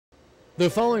The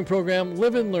following program,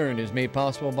 Live and Learn, is made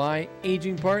possible by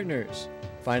Aging Partners.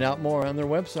 Find out more on their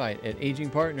website at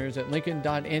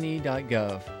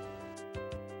agingpartners@lincoln.ne.gov.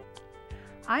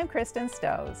 I'm Kristen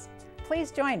Stowes. Please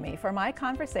join me for my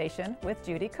conversation with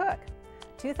Judy Cook,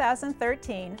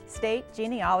 2013 State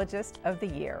Genealogist of the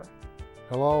Year.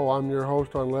 Hello, I'm your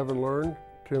host on Live and Learn,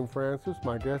 Tim Francis.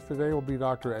 My guest today will be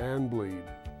Dr. Ann Bleed.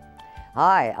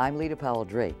 Hi, I'm Lita Powell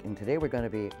Drake, and today we're going to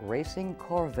be racing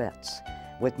Corvettes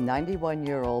with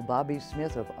 91-year-old Bobby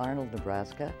Smith of Arnold,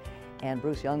 Nebraska, and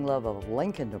Bruce Younglove of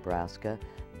Lincoln, Nebraska.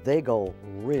 They go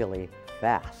really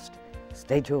fast.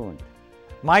 Stay tuned.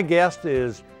 My guest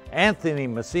is Anthony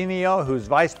Messinio, who's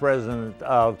Vice President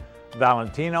of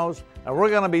Valentinos, and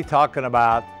we're going to be talking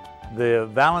about the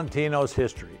Valentinos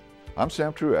history. I'm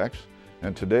Sam Truax,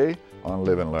 and today on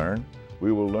Live and Learn,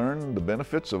 we will learn the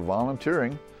benefits of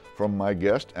volunteering from my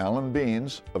guest, Alan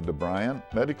Beans of the Bryant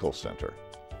Medical Center.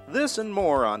 This and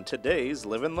more on today's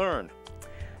Live and Learn.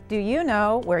 Do you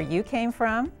know where you came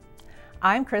from?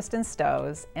 I'm Kristen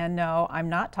Stowes, and no, I'm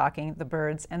not talking the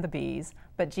birds and the bees,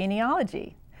 but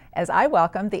genealogy, as I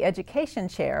welcome the Education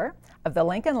Chair of the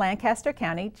Lincoln Lancaster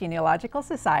County Genealogical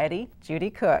Society,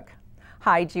 Judy Cook.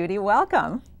 Hi, Judy,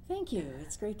 welcome. Thank you.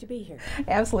 It's great to be here.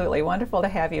 Absolutely wonderful to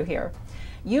have you here.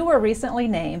 You were recently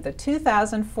named the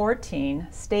 2014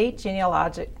 State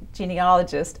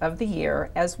Genealogist of the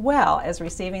Year, as well as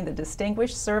receiving the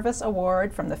Distinguished Service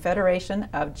Award from the Federation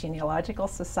of Genealogical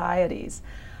Societies.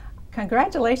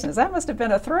 Congratulations, that must have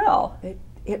been a thrill.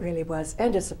 It really was,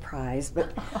 and a surprise,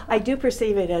 but I do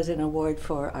perceive it as an award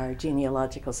for our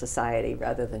genealogical society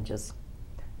rather than just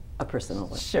a personal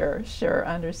one. Sure,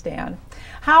 understand.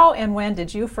 How and when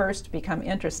did you first become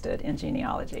interested in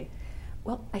genealogy?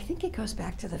 Well, I think it goes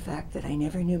back to the fact that I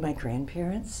never knew my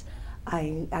grandparents.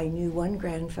 I knew one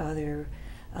grandfather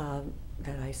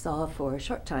that I saw for a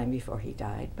short time before he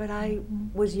died, but I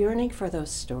was yearning for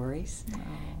those stories. Oh.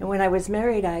 And when I was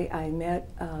married, I met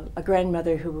a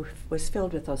grandmother who was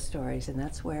filled with those stories, and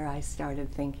that's where I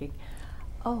started thinking,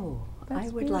 oh, I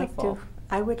would like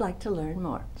to learn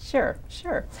more. Sure.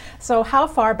 So how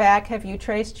far back have you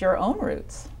traced your own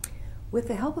roots? With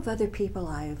the help of other people,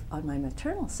 on my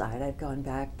maternal side, I've gone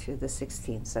back to the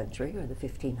 16th century or the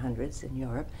 1500s in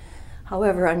Europe.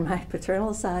 However, on my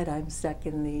paternal side, I'm stuck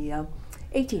in the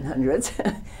 1800s.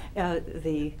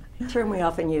 The term we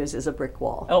often use is a brick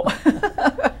wall. Oh.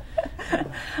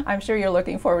 I'm sure you're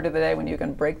looking forward to the day when you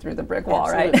can break through the brick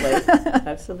wall, Absolutely. right?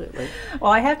 Absolutely.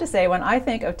 Well, I have to say, when I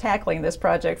think of tackling this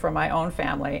project for my own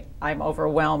family, I'm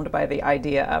overwhelmed by the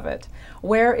idea of it.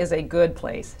 Where is a good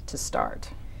place to start?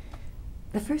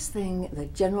 The first thing, the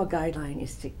general guideline,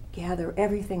 is to gather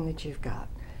everything that you've got.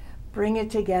 Bring it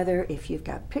together. If you've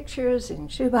got pictures in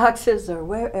shoeboxes or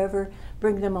wherever,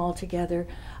 bring them all together.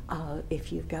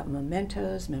 If you've got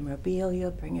mementos, memorabilia,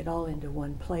 bring it all into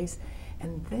one place.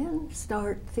 And then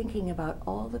start thinking about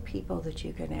all the people that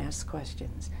you can ask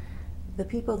questions. The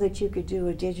people that you could do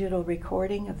a digital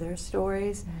recording of their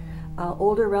stories,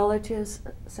 older relatives,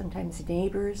 sometimes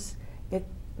neighbors.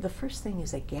 The first thing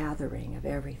is a gathering of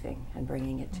everything and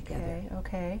bringing it together.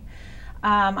 Okay.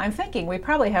 I'm thinking we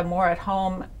probably have more at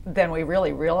home than we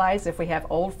really realize if we have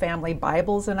old family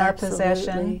Bibles in our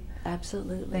possession.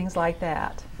 Absolutely. Things like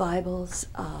that. Bibles,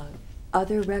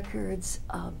 other records,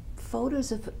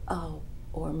 photos of,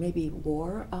 or maybe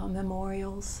war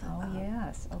memorials. Oh,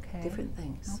 yes. Okay. Different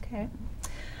things. Okay.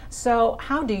 So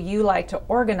how do you like to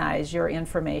organize your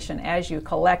information as you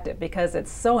collect it? Because it's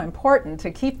so important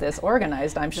to keep this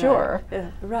organized, I'm sure.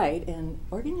 Right, and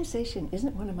organization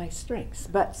isn't one of my strengths,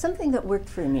 but something that worked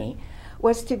for me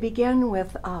was to begin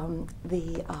with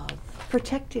the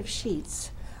protective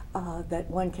sheets that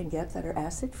one can get that are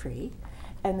acid-free,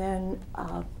 and then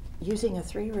using a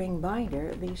 3-ring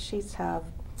binder. These sheets have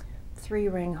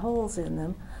 3-ring holes in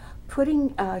them,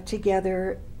 putting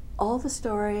together all the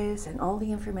stories and all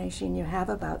the information you have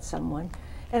about someone,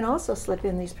 and also slip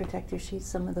in these protective sheets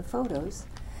some of the photos.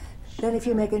 Then if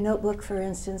you make a notebook, for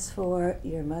instance, for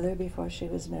your mother before she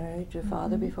was married, your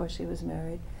father before she was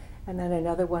married, and then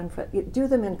another one for, you do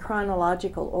them in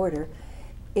chronological order.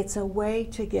 It's a way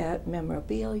to get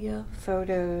memorabilia,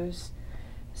 photos,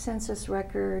 census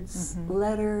records,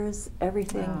 letters,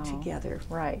 everything together.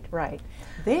 Right.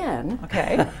 Then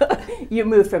Okay. you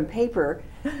move from paper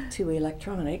to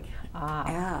electronic.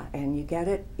 And you get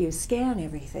it, you scan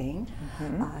everything,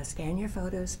 scan your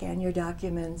photos, scan your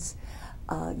documents.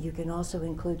 You can also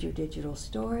include your digital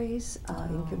stories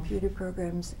in computer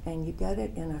programs, and you get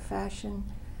it in a fashion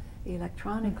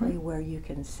electronically where you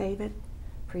can save it,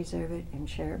 preserve it, and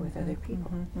share it with other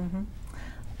people.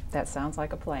 That sounds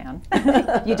like a plan.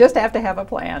 You just have to have a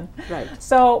plan. Right.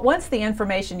 So once the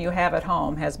information you have at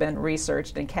home has been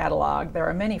researched and cataloged, there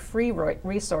are many free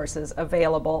resources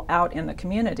available out in the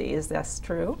community. Is this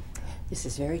true? This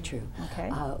is very true.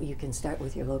 Okay. You can start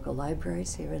with your local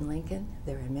libraries here in Lincoln.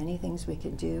 There are many things we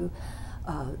can do.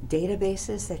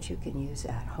 Databases that you can use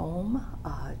at home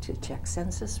to check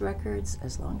census records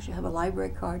as long as you have a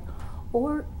library card,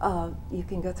 or you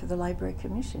can go through the Library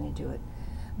Commission and do it.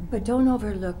 But don't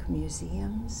overlook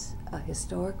museums,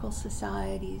 historical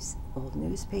societies, old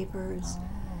newspapers.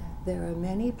 There are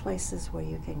many places where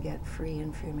you can get free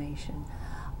information.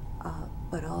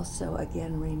 But also,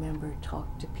 again, remember,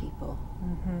 talk to people.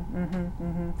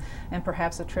 And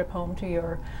perhaps a trip home to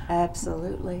your...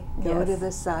 Absolutely. Go to Yes.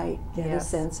 the site, get a Yes.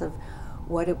 sense of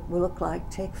what it will look like,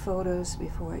 take photos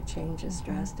before it changes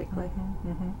drastically.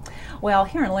 Well,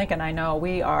 here in Lincoln, I know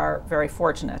we are very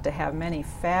fortunate to have many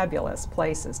fabulous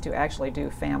places to actually do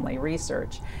family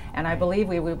research. And I believe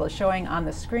we will be showing on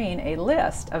the screen a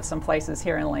list of some places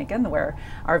here in Lincoln where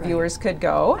our viewers could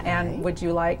go. And Right. would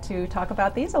you like to talk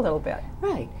about these a little bit?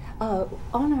 Right.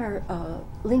 On our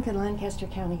Lincoln Lancaster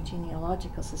County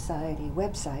Genealogical Society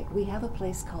website, we have a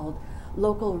place called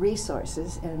Local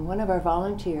Resources, and one of our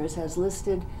volunteers has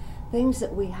listed things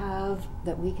that we have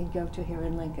that we can go to here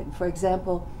in Lincoln. For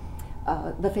example,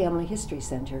 the Family History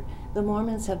Center. The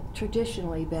Mormons have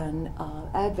traditionally been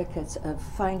advocates of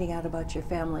finding out about your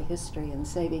family history and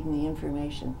saving the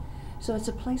information. So it's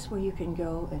a place where you can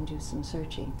go and do some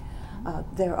searching.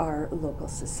 There are local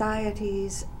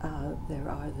societies, there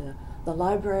are the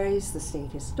libraries, the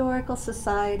State Historical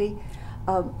Society.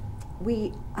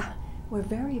 We're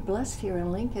very blessed here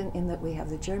in Lincoln in that we have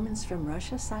the Germans from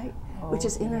Russia site, which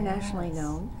is internationally yes.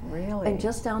 known. Really? And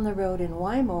just down the road in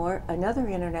Wymore, another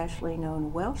internationally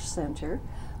known Welsh center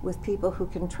with people who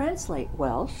can translate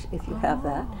Welsh, if you have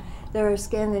that. There are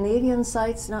Scandinavian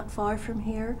sites not far from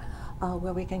here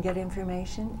where we can get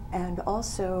information. And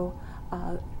also,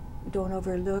 don't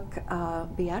overlook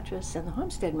Beatrice and the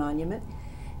Homestead Monument.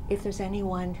 If there's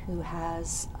anyone who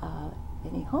has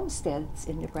any homesteads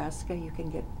in Nebraska, you can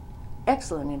get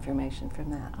excellent information from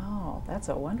that. Oh, that's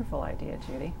a wonderful idea,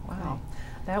 Judy. Wow. Right.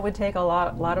 That would take a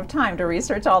lot of time to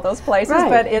research all those places, Right,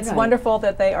 but it's right. wonderful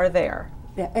that they are there.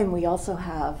 Yeah, and we also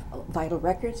have vital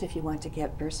records. If you want to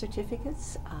get birth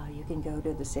certificates, you can go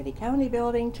to the city county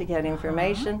building to get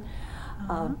information.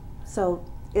 So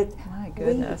My we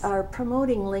goodness. are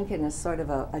promoting Lincoln as sort of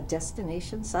a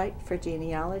destination site for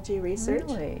genealogy research,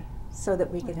 Really? so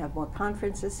that we can have more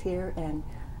conferences here and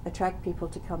attract people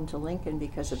to come to Lincoln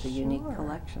because of the unique Sure.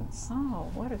 collections. Oh,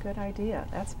 what a good idea.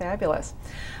 That's fabulous.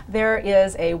 There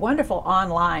is a wonderful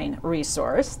online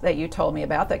resource that you told me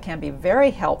about that can be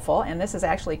very helpful, and this is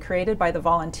actually created by the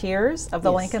volunteers of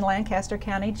the Yes. Lincoln Lancaster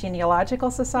County Genealogical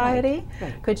Society.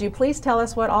 right. Could you please tell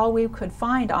us what all we could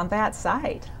find on that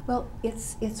site? Well,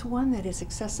 it's one that is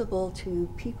accessible to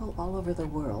people all over the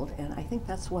world, and I think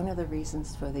that's one of the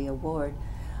reasons for the award.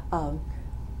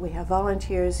 We have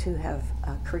volunteers who have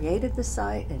created the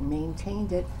site and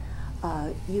maintained it.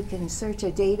 You can search a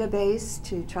database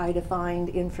to try to find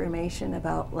information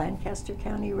about Lancaster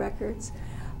County records.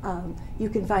 You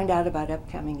can find out about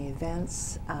upcoming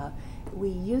events. We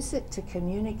use it to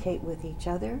communicate with each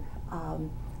other. And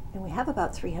we have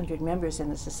about 300 members in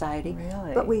the society.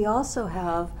 Really? But we also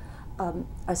have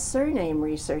a surname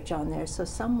research on there. So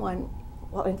someone,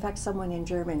 well, in fact, someone in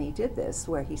Germany did this,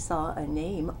 where he saw a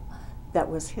name that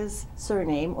was his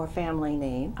surname or family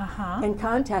name, and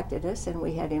contacted us, and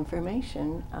we had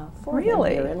information for him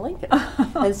Really? here in Lincoln.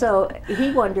 And so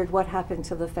he wondered what happened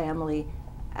to the family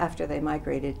after they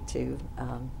migrated to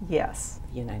Yes.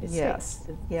 the United Yes.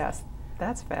 States. Yes.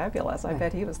 That's fabulous. I Right.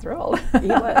 bet he was thrilled. He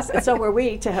was, and so were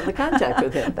we to have the contact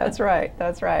with him. That's right,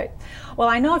 that's right. Well,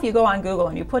 I know if you go on Google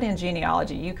and you put in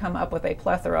genealogy, you come up with a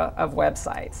plethora of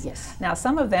websites. Yes. Now,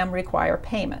 some of them require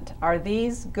payment. Are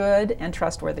these good and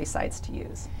trustworthy sites to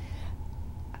use?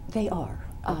 They are.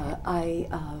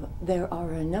 There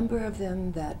are a number of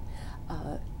them that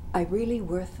are really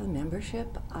worth the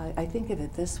membership. I think of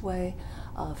it this way.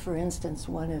 For instance,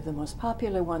 one of the most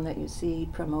popular one that you see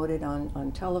promoted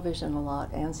on television a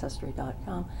lot,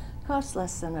 Ancestry.com, costs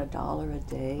less than $1 a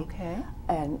day. Okay.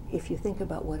 And if you think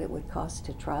about what it would cost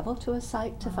to travel to a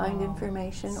site to find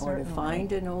information or to certainly.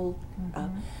 find an old,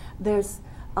 there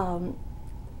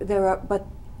are, but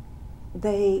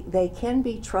they can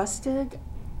be trusted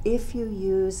if you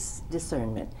use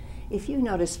discernment. If you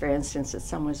notice, for instance, that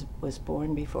someone was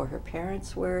born before her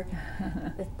parents were,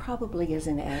 it probably is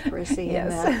an accuracy in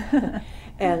Yes. that.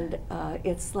 And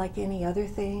it's like any other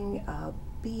thing,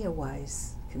 be a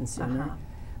wise consumer.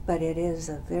 but it is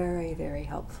a very, very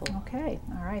helpful. Okay,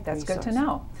 all right, that's good to resource.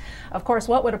 know. Of course,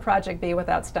 what would a project be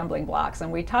without stumbling blocks?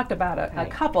 And we talked about a Right.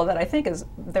 couple that I think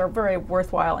they're very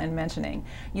worthwhile in mentioning.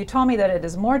 You told me that it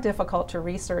is more difficult to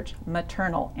research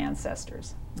maternal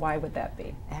ancestors. Why would that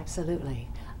be? Absolutely.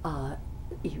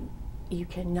 You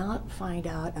cannot find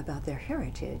out about their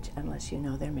heritage unless you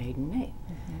know their maiden name.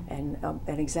 And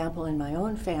an example in my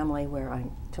own family, where I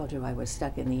told you I was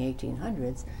stuck in the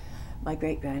 1800s, my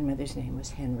great-grandmother's name was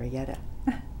Henrietta.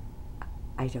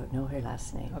 I don't know her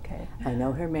last name. Okay. I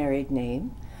know her married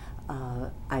name.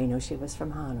 I know she was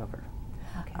from Hanover.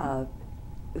 Okay.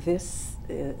 This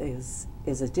is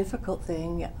a difficult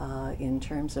thing in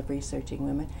terms of researching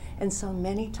women, and so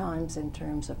many times in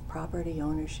terms of property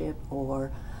ownership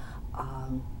or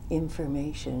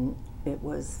information, it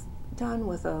was done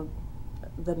with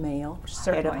the male head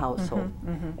Certainly. of household,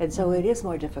 and so it is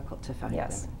more difficult to find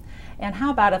Yes. women. And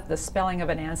how about if the spelling of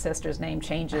an ancestor's name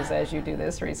changes as you do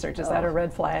this research? Is that a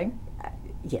red flag?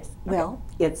 Yes. Well,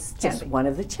 it's Can just be. one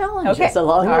of the challenges Okay.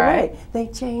 along the All way. right. They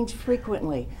change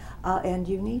frequently, and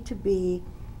you need to be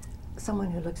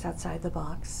someone who looks outside the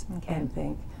box Okay. and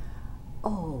think,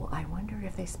 oh, I wonder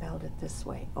if they spelled it this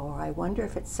way, or I wonder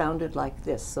if it sounded like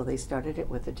this, so they started it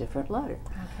with a different letter.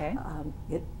 Okay.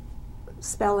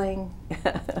 Spelling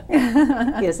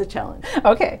is a challenge.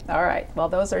 Okay, all right. Well,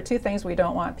 those are two things we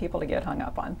don't want people to get hung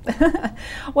up on.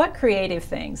 What creative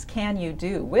things can you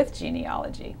do with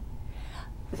genealogy?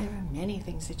 There are many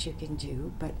things that you can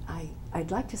do, but I'd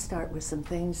like to start with some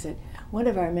things that one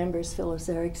of our members, Phyllis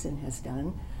Erickson, has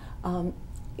done.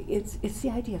 It's the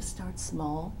idea of start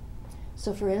small.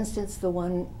 So for instance, the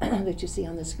one that you see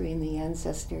on the screen, the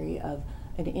ancestry of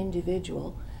an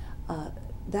individual,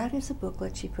 that is a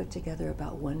booklet she put together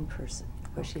about one person,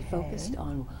 where she focused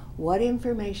on what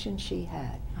information she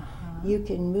had. You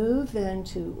can move then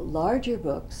to larger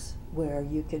books where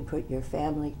you can put your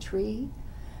family tree.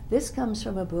 This comes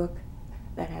from a book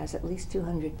that has at least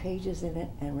 200 pages in it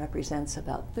and represents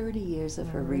about 30 years of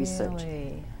her research.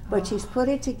 Really? But she's put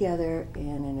it together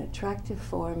in an attractive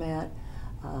format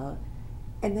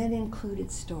and then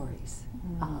included stories.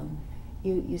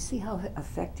 You see how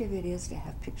effective it is to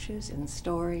have pictures and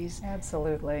stories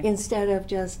Absolutely. instead of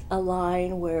just a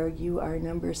line where you are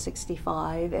number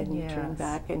 65 and you turn Yes.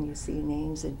 back and you see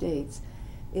names and dates.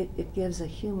 It gives a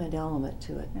human element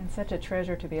to it. And such a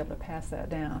treasure to be able to pass that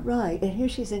down. Right, and here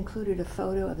she's included a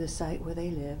photo of the site where they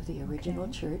live, the original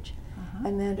church,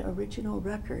 and then original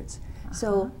records.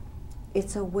 So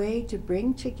it's a way to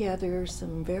bring together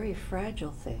some very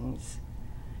fragile things,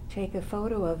 take a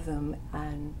photo of them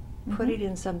and put it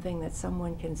in something that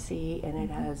someone can see, and it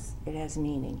has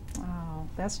meaning. Oh,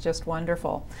 that's just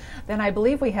wonderful. Then I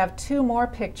believe we have two more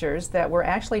pictures that were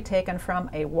actually taken from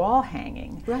a wall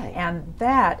hanging. Right. And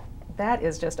that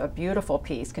is just a beautiful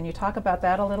piece. Can you talk about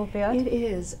that a little bit? It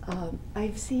is.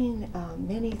 I've seen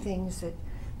many things that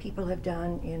people have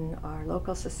done in our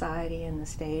local society and the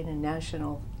state and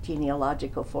national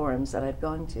genealogical forums that I've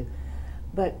gone to.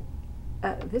 But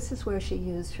this is where she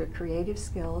used her creative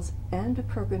skills and a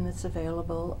program that's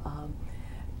available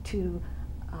to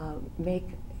make,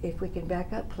 if we can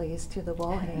back up please to the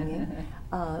wall hanging,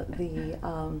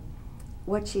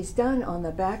 what she's done on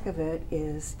the back of it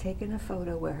is taken a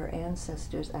photo where her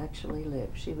ancestors actually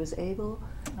lived. She was able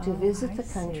to visit the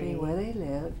country where they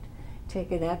lived,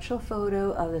 take an actual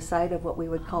photo of the site of what we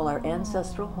would call our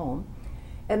ancestral home,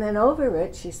 and then over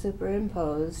it she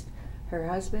superimposed her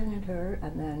husband and her,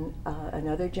 and then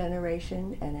another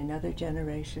generation and another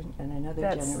generation and another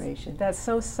generation. That's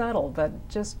so subtle, but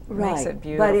just makes it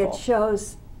beautiful. But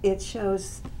it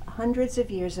shows hundreds of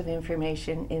years of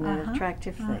information in an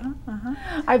attractive thing.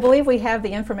 I believe we have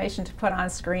the information to put on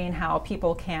screen how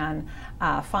people can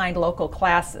find local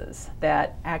classes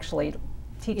that actually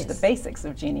teach the basics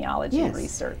of genealogy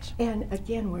research. And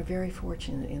again, we're very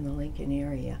fortunate in the Lincoln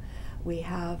area. We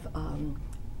have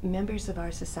members of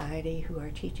our society who are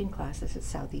teaching classes at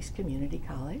Southeast Community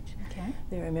College. Okay.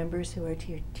 There are members who are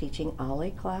teaching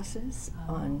OLLI classes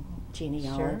on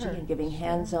genealogy and giving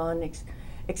hands-on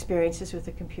experiences with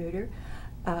the computer.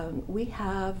 We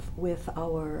have with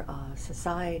our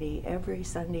society every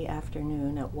Sunday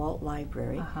afternoon at Walt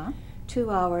Library 2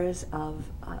 hours of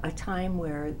a time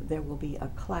where there will be a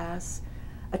class,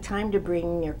 a time to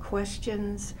bring your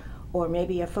questions, or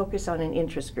maybe a focus on an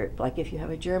interest group. Like if you have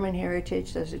a German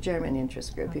heritage, there's a German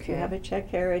interest group. If you have a Czech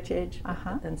heritage,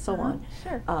 and so on.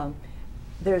 Sure.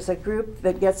 There's a group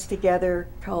that gets together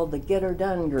called the Get Her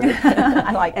Done group.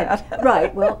 I like that.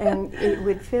 Right, well, and it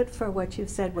would fit for what you've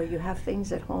said, where you have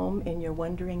things at home and you're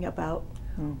wondering about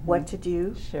what to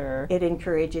do, Sure. it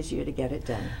encourages you to get it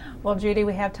done. Well, Judy,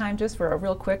 we have time just for a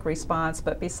real quick response,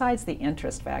 but besides the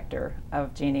interest factor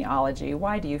of genealogy,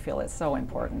 why do you feel it's so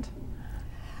important?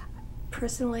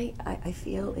 Personally, I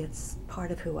feel it's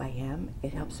part of who I am.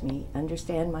 It helps me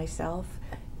understand myself.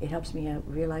 It helps me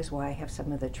realize why I have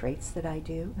some of the traits that I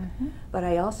do. But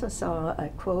I also saw a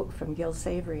quote from Gil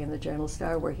Savory in the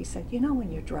Journal-Star where he said, you know,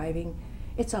 when you're driving,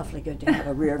 it's awfully good to have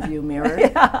a rear view mirror.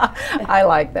 Yeah, I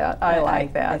like that. I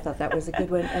like that. I thought that was a good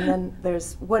one. And then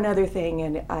there's one other thing,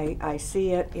 and I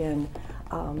see it in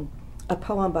a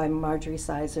poem by Marjorie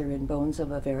Sizer in Bones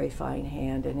of a Very Fine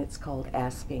Hand, and it's called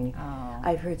Asking. Oh.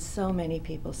 I've heard so many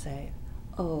people say,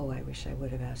 oh, I wish I would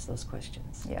have asked those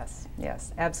questions. Yes,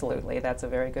 yes, absolutely. That's a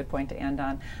very good point to end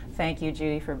on. Thank you,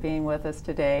 Judy, for being with us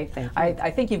today. Thank you.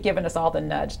 I think you've given us all the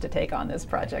nudge to take on this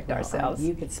project ourselves.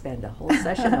 You could spend a whole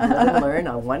session of Live and Learn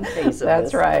on one phase of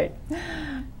That's this. right.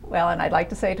 Well, and I'd like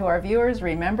to say to our viewers,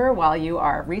 remember, while you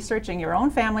are researching your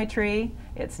own family tree,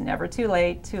 it's never too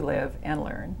late to live and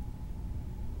learn.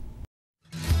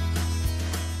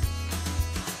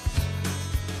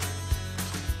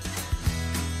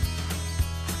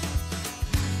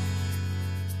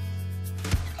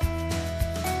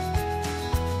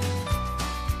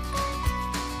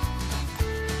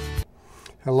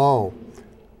 Hello,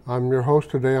 I'm your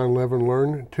host today on Live and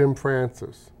Learn, Tim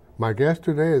Francis. My guest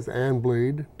today is Ann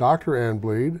Bleed, Dr. Ann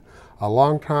Bleed, a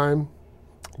longtime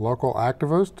local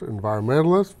activist,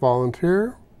 environmentalist,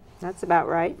 volunteer, That's about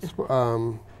right.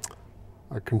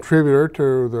 a contributor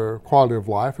to the quality of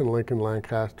life in Lincoln,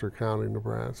 Lancaster County,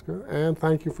 Nebraska. And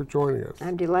thank you for joining us.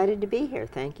 I'm delighted to be here.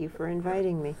 Thank you for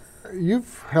inviting me.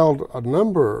 You've held a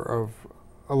number of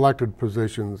elected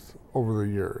positions over the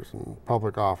years in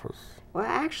public office. Well,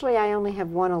 actually, I only have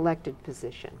one elected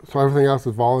position. So everything else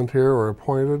is volunteer or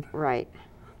appointed? Right.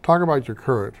 Talk about your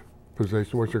current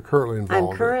position, what you're currently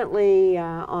involved I'm currently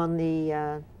on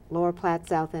the Lower Platte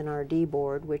South NRD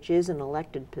board, which is an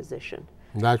elected position.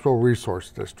 in. Natural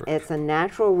Resource District. It's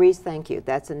a thank you.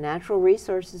 That's a natural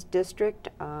resources district,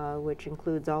 which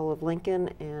includes all of Lincoln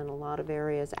and a lot of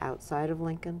areas outside of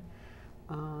Lincoln.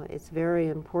 It's very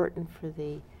important for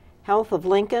the health of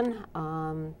Lincoln.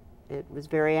 It was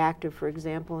very active, for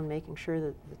example, in making sure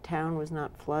that the town was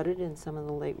not flooded in some of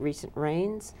the recent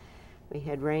rains. We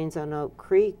had rains on Oak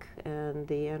Creek, and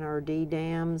the NRD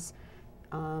dams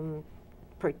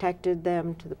protected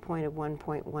them to the point of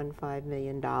 $1.15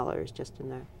 million just in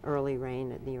the early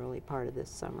rain in the early part of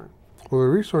this summer. Well, the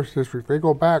Resource District, they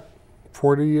go back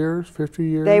 40 years, 50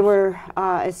 years? They were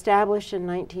established in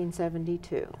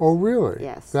 1972. Oh, really?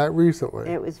 Yes. That recently?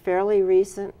 It was fairly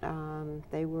recent.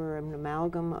 They were an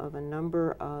amalgam of a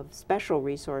number of special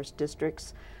resource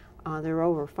districts. There are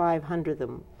over 500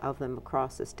 of them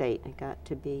across the state. It got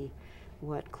to be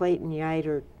what Clayton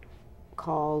Yiter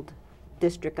called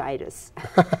districtitis.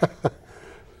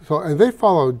 So, and they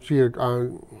follow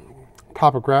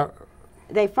topographic.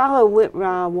 They follow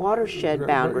watershed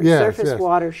boundaries, Yes, surface yes.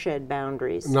 watershed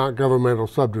boundaries. Not governmental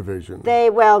subdivision.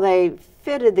 They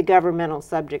fitted the governmental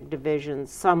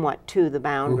subdivisions somewhat to the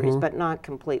boundaries, but not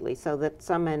completely, so that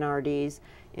some NRDs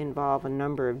involve a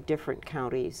number of different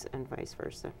counties and vice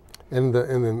versa. And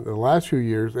in the last few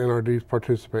years, NRDs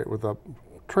participate with a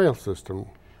trail system,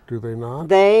 do they not?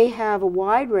 They have a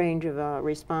wide range of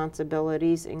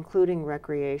responsibilities, including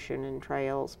recreation and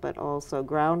trails, but also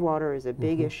groundwater is a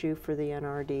big issue for the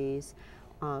NRDs,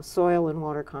 soil and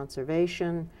water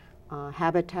conservation,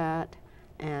 habitat,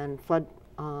 and flooding,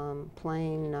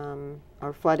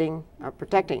 or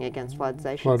protecting against floods,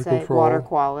 I should Flood say, control. water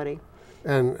quality.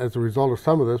 And as a result of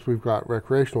some of this, we've got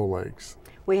recreational lakes.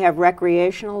 We have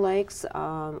recreational lakes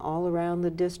all around the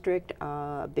district.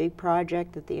 A big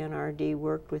project that the NRD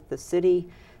worked with the city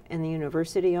and the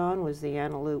university on was the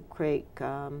Antelope Creek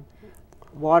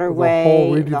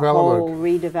waterway, the whole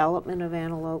redevelopment of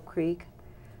Antelope Creek.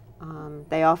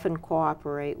 They often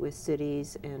cooperate with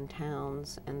cities and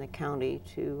towns and the county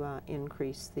to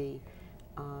increase the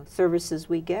services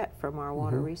we get from our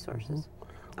water resources,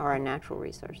 or our natural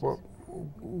resources. Well,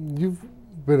 you've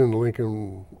been in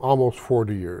Lincoln almost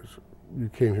 40 years. You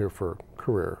came here for a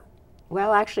career.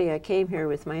 Well, actually, I came here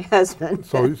with my husband.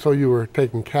 So you were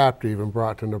taken captive and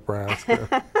brought to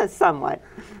Nebraska. Somewhat.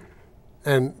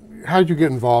 And how did you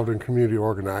get involved in community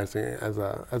organizing as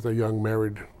a young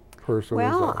married person?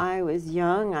 Well, I was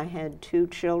young. I had 2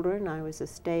 children. I was a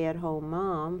stay-at-home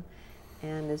mom.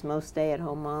 And as most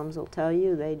stay-at-home moms will tell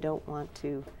you, they don't want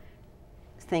to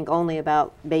think only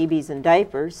about babies and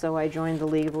diapers, so I joined the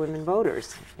League of Women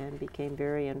Voters and became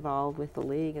very involved with the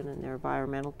League and in their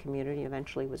environmental community,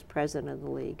 eventually was president of the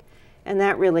League. And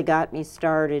that really got me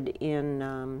started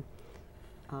in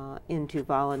into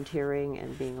volunteering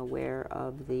and being aware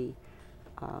of the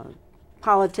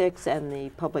politics and the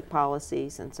public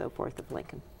policies and so forth of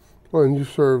Lincoln. Well, and you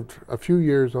served a few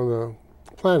years on the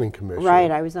Planning Commission. Right,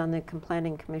 I was on the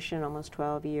Planning Commission almost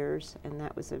 12 years, and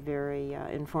that was a very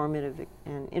informative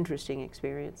and interesting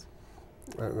experience.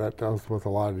 And that deals with a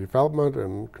lot of development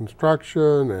and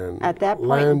construction and at that point in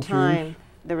land time, use.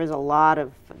 there was a lot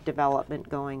of development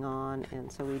going on,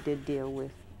 and so we did deal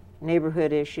with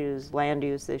neighborhood issues, land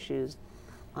use issues,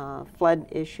 flood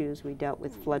issues. We dealt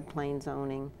with floodplain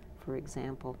zoning, for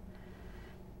example,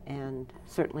 and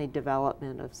certainly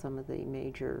development of some of the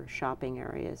major shopping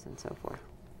areas and so forth.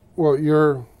 Well,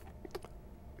 your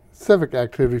civic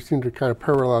activities seem to kind of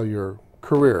parallel your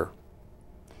career.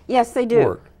 Yes, they do.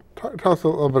 Work. Tell us a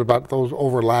little bit about those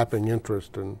overlapping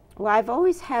interests. Well, I've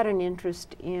always had an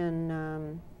interest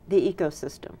in the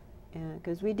ecosystem,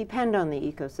 because we depend on the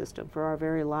ecosystem for our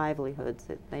very livelihoods.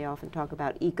 They often talk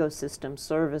about ecosystem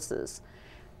services.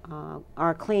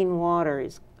 Our clean water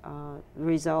is a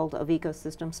result of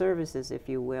ecosystem services, if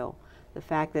you will. The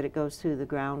fact that it goes through the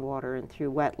groundwater and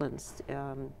through wetlands,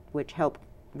 which help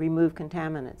remove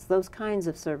contaminants. Those kinds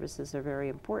of services are very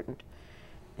important.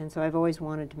 And so I've always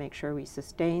wanted to make sure we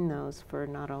sustain those for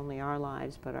not only our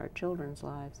lives, but our children's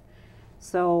lives.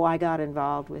 So I got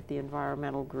involved with the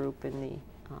environmental group in the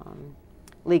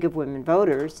League of Women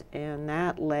Voters, and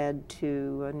that led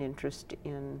to an interest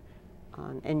in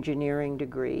an engineering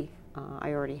degree.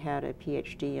 I already had a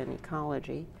PhD in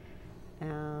ecology,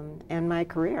 and my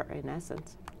career, in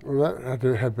essence. Well, that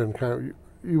had been kind of,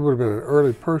 you would have been an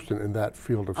early person in that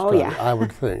field of study, yeah. I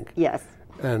would think. Yes.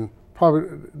 And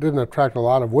probably didn't attract a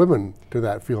lot of women to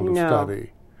that field of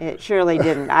study. It surely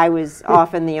didn't. I was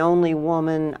often the only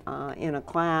woman in a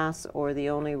class or the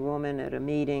only woman at a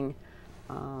meeting.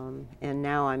 And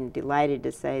now I'm delighted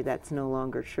to say that's no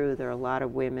longer true. There are a lot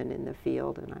of women in the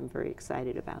field, and I'm very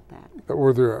excited about that. But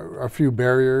were there a few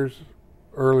barriers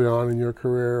early on in your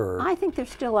career? Or? I think there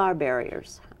still are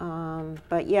barriers.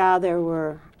 But yeah, there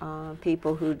were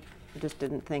people who just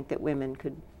didn't think that women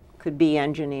could be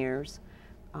engineers.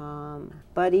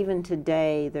 But even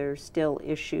today, there's still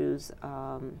issues.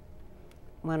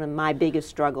 One of my biggest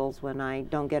struggles when I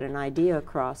don't get an idea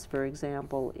across, for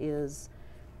example, is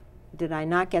did I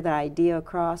not get that idea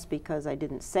across because I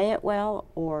didn't say it well,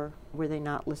 or were they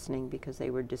not listening because they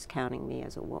were discounting me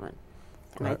as a woman?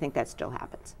 And I think that still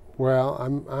happens. Well,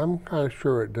 I'm kind of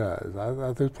sure it does.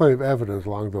 There's plenty of evidence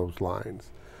along those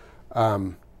lines.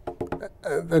 And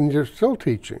you're still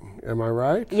teaching, am I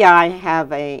right? Yeah, I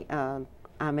have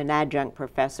I'm an adjunct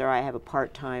professor. I have a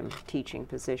part-time teaching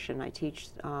position. I teach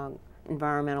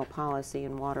environmental policy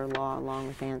and water law along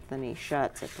with Anthony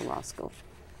Schutz at the law school.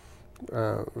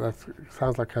 That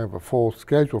sounds like kind of a full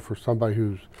schedule for somebody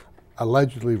who's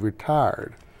allegedly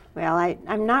retired. Well,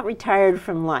 I'm not retired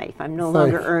from life. I'm no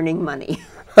longer earning money.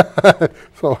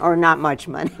 Or not much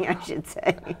money, I should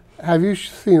say. Have you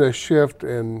seen a shift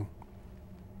in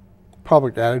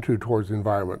public attitude towards the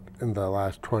environment in the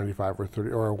last 25 or 30,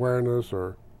 or awareness,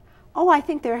 or? Oh, I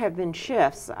think there have been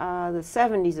shifts. The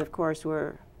 70s, of course,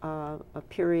 were a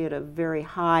period of very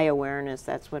high awareness.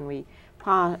 That's when we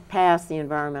passed the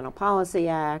Environmental Policy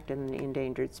Act and the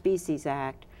Endangered Species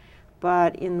Act.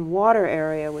 But in the water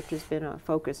area, which has been a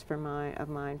focus of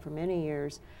mine for many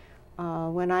years,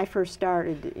 when I first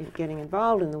started getting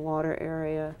involved in the water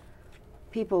area,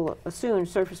 people assumed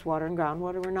surface water and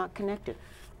groundwater were not connected.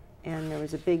 And there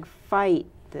was a big fight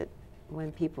that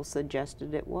when people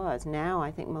suggested it was. Now I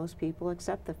think most people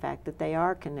accept the fact that they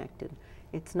are connected.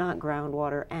 It's not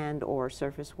groundwater and or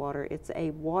surface water, it's a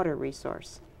water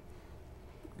resource.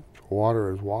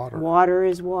 Water is water. Water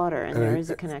is water, and there is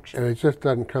a connection. And it just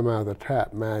doesn't come out of the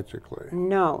tap magically.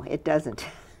 No, it doesn't.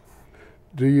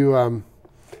 Do you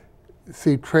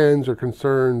see trends or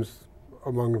concerns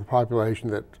among the population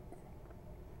that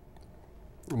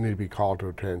need to be called to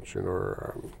attention,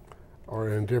 or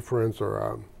indifference,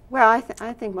 or? Well,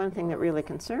 I think one thing that really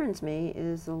concerns me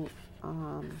is the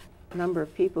number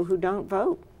of people who don't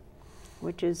vote,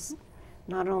 which is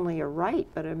not only a right,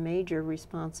 but a major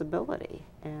responsibility.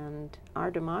 And our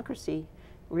democracy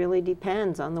really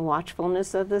depends on the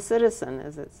watchfulness of the citizen,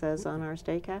 as it says on our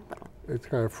state capitol. It's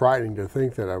kind of frightening to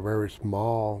think that a very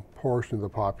small portion of the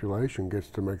population gets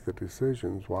to make the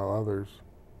decisions while others...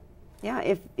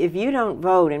 Yeah, if you don't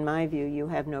vote, in my view, you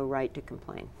have no right to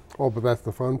complain. Oh, but that's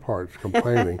the fun part, is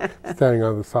complaining, standing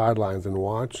on the sidelines and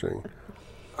watching.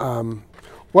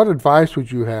 What advice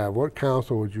would you have, what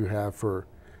counsel would you have for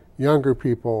younger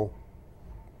people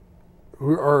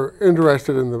who are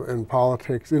interested in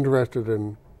politics, interested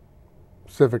in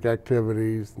civic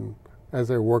activities, and as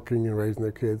they're working and raising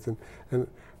their kids, and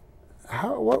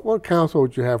what counsel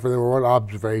would you have for them, or what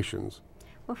observations?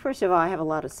 Well, first of all, I have a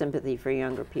lot of sympathy for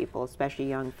younger people, especially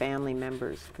young family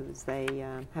members, because they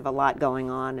have a lot going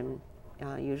on, and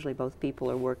usually both people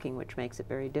are working, which makes it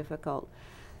very difficult.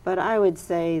 But I would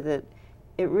say that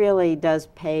it really does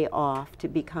pay off to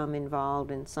become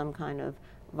involved in some kind of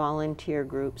volunteer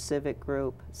group, civic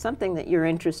group, something that you're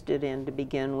interested in to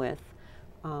begin with.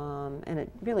 And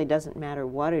it really doesn't matter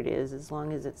what it is, as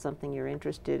long as it's something you're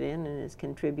interested in and is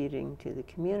contributing to the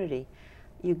community.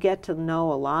 You get to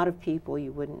know a lot of people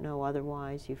you wouldn't know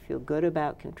otherwise. You feel good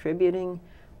about contributing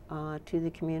to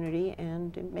the community,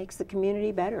 and it makes the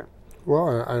community better.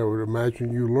 Well, I would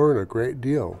imagine you learn a great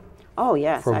deal. Oh,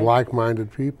 yes. From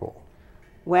like-minded people.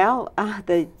 Well,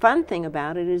 the fun thing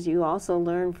about it is you also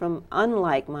learn from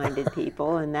unlike-minded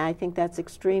people, and I think that's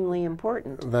extremely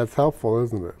important. That's helpful,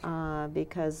 isn't it?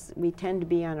 Because we tend to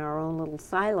be on our own little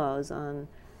silos on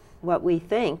what we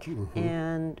think,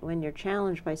 and when you're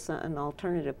challenged by an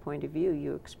alternative point of view,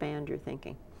 you expand your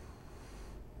thinking.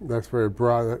 That's very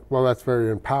broad. Well, that's very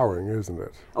empowering, isn't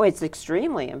it? Oh, it's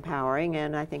extremely empowering,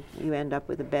 and I think you end up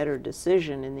with a better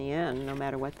decision in the end, no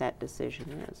matter what that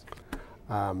decision is.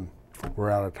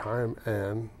 We're out of time,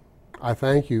 and I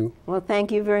thank you. Well,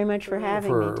 thank you very much for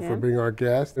having me, Tim. For being our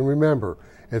guest. And remember,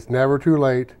 it's never too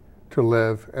late to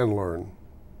live and learn.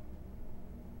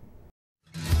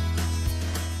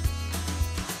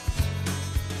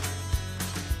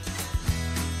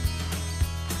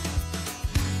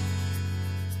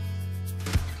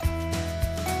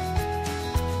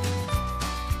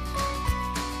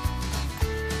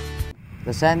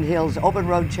 The Sandhills Open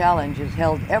Road Challenge is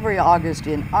held every August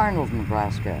in Arnold,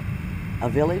 Nebraska, a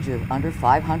village of under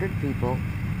 500 people,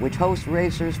 which hosts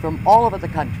racers from all over the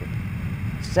country.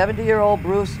 70-year-old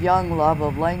Bruce Younglove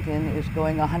of Lincoln is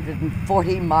going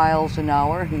 140 miles an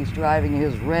hour. He's driving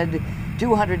his red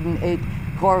 208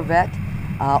 Corvette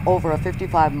over a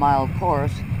 55-mile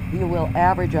course. He will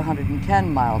average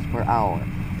 110 miles per hour.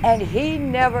 And he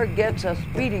never gets a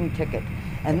speeding ticket.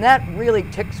 And that really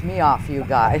ticks me off, you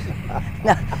guys.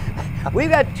 Now,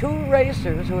 we've got two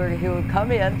racers who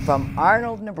come in from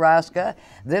Arnold, Nebraska.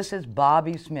 This is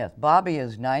Bobby Smith. Bobby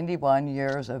is 91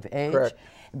 years of age. Correct.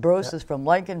 Bruce is from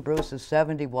Lincoln. Bruce is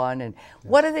 71. And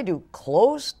what do they do?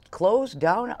 Close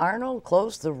down Arnold?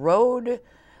 Close the road?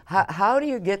 How do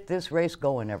you get this race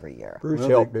going every year? Bruce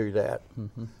helped do that.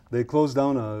 They closed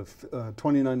down a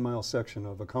 29-mile section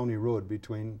of a county road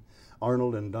between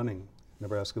Arnold and Dunning,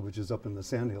 Nebraska, which is up in the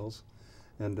Sandhills,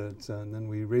 and then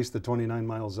we race the 29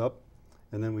 miles up,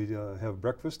 and then we have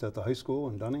breakfast at the high school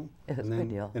in Dunning, That's a good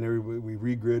deal. And we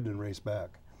regrid and race back.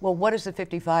 Well, what is the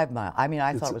 55 mile? I mean,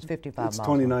 I thought it was 55 miles. It's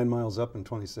 29 miles up and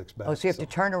 26 back. Oh, so you have to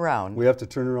turn around. We have to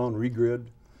turn around, regrid,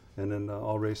 and then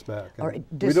all race back. Right,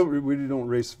 we don't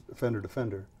race fender to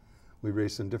fender. We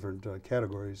race in different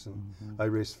categories, and I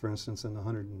raced, for instance, in the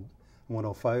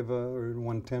 105 or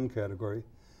 110 category.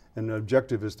 And the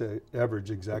objective is to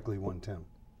average exactly 110.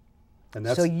 And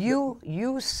that's so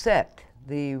you set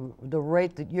the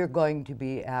rate that you're going to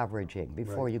be averaging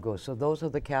before you go. So those are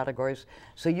the categories.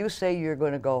 So you say you're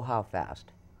going to go how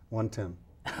fast? 110.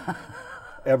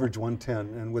 Average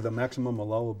 110, and with a maximum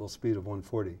allowable speed of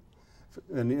 140.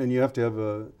 And you have to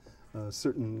have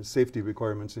certain safety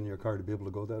requirements in your car to be able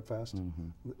to go that fast,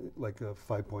 like a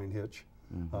 5-point hitch.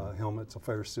 Helmets, a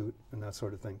fire suit, and that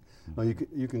sort of thing. Now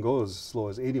you can go as slow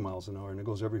as 80 miles an hour, and it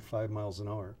goes every 5 miles an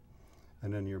hour,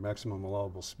 and then your maximum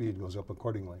allowable speed goes up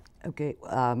accordingly. Okay,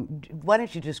 why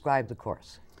don't you describe the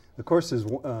course? The course is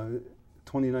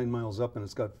 29 miles up, and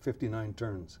it's got 59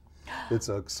 turns. It's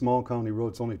a small county road.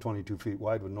 It's only 22 feet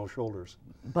wide with no shoulders.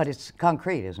 But it's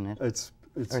concrete, isn't it? It's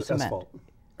or cement. asphalt.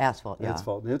 Asphalt, yeah.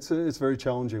 Asphalt. It's a very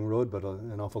challenging road, but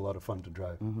an awful lot of fun to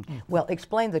drive. Well,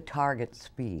 explain the target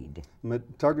speed.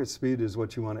 Target speed is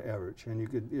what you want to average, and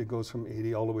it goes from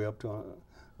 80 all the way up to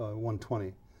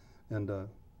 120. And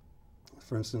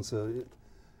for instance,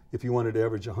 if you wanted to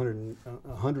average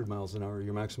 100 miles an hour,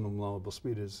 your maximum allowable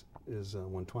speed is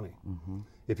 120.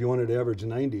 If you wanted to average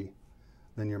 90,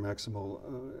 then your maximal,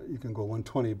 you can go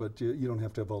 120, but you don't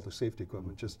have to have all the safety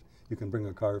equipment. Just you can bring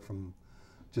a car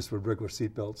just with regular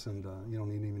seat belts, and you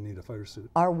don't even need a fire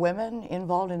suit. Are women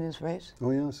involved in this race?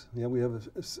 Oh yes, yeah, we have,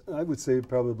 I would say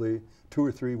probably 2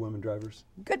 or 3 women drivers.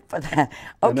 Good for that.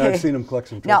 Okay. And I've seen them collect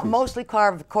some Now, trophies. mostly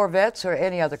Corvettes or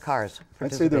any other cars?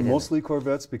 I'd say they're mostly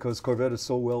Corvettes because Corvette is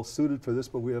so well suited for this,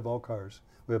 but we have all cars.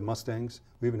 We have Mustangs.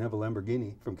 We even have a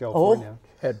Lamborghini from California.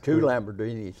 Had 2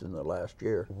 Lamborghinis in the last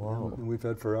year. Wow. And we've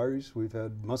had Ferraris, we've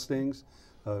had Mustangs,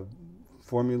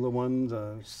 Formula Ones.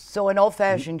 So an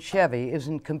old-fashioned Chevy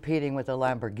isn't competing with a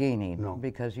Lamborghini, no,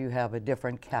 because you have a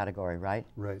different category, right?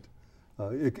 Right.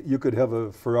 You could have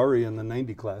a Ferrari in the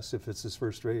 90 class if it's his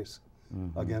first race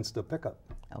against a pickup.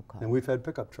 Okay. And we've had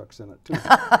pickup trucks in it too.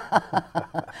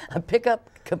 A pickup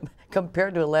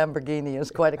compared to a Lamborghini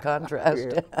is quite a contrast.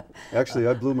 Yeah. Actually,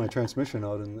 I blew my transmission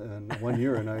out in 1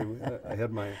 year, and I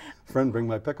had my friend bring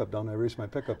my pickup down. I raced my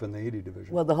pickup in the 80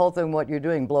 division. Well, the whole thing, what you're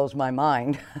doing, blows my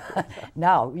mind.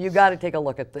 Now, you got to take a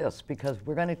look at this, because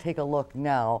we're going to take a look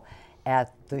now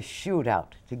at the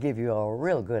shootout to give you a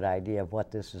real good idea of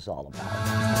what this is all about.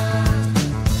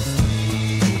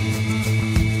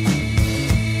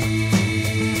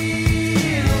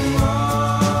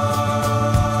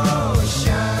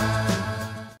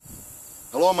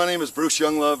 Hello, my name is Bruce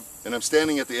Younglove, and I'm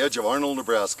standing at the edge of Arnold,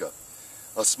 Nebraska,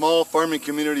 a small farming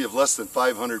community of less than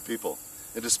 500 people.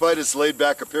 And despite its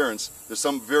laid-back appearance, there's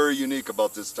something very unique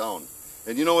about this town.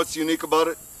 And you know what's unique about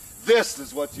it? This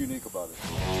is what's unique about it.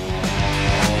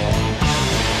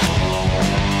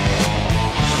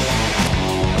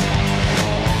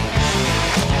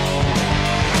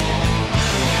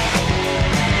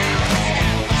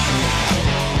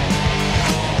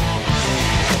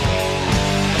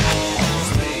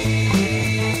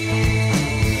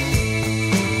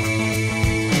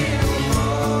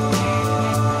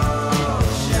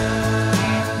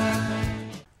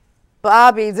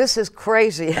 Bobby, this is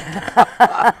crazy.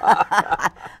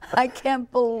 I can't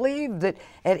believe that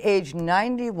at age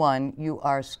 91 you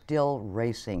are still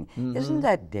racing. Isn't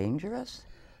that dangerous?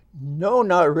 No,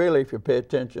 not really if you pay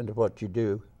attention to what you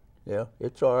do. Yeah,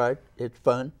 it's all right. It's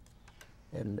fun.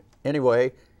 And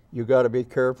anyway, you got to be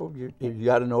careful. You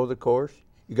got to know the course.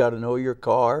 You got to know your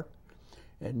car.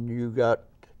 And you got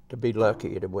to be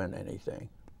lucky to win anything.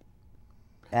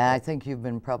 I think you've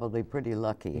been probably pretty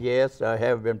lucky. Yes, I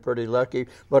have been pretty lucky,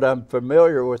 but I'm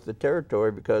familiar with the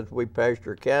territory because we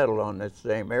pasture cattle on this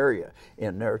same area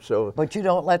in there. So. But you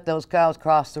don't let those cows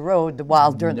cross the road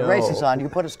while during the race is on. You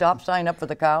put a stop sign up for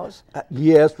the cows?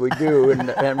 Yes, we do,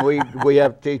 and we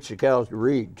have to teach the cows to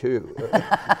read too.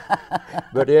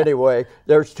 But anyway,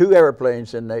 there's 2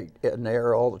 airplanes in the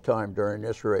air all the time during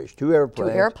this race. 2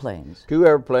 airplanes. 2 airplanes? 2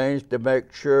 airplanes to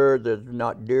make sure there's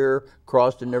not deer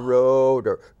crossing the road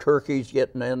or turkeys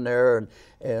getting in there.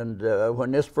 And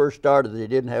when this first started, they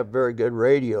didn't have very good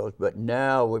radios, but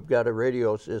now we've got a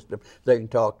radio system. They can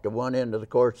talk to one end of the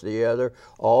course to the other.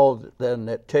 Then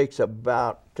it takes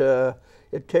about I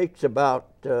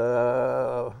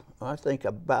think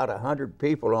about 100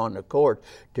 people on the course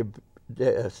to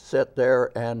sit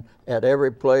there, and at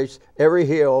every place, every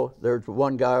hill, there's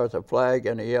one guy with a flag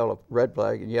and a red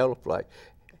flag and yellow flag.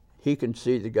 He can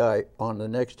see the guy on the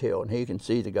next hill, and he can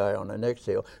see the guy on the next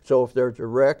hill. So if there's a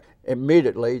wreck,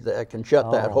 immediately that can shut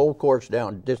that whole course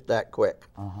down just that quick.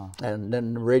 And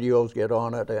then the radios get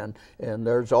on it, and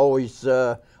there's always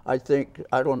I think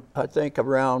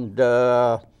around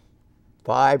 5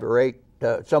 or 8.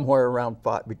 Somewhere around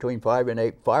between 5 and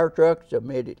 8 fire trucks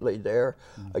immediately there.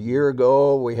 A year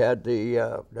ago, we had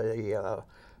the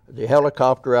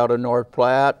helicopter out of North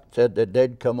Platte, said that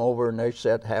they'd come over and they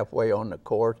sat halfway on the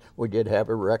course. We did have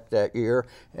a wreck that year,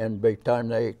 and by the time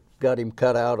they got him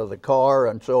cut out of the car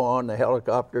and so on, the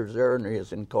helicopter's there, and he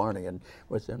was in Kearney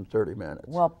within 30 minutes.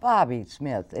 Well, Bobby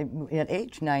Smith, at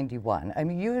age 91, I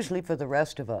mean, usually for the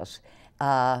rest of us,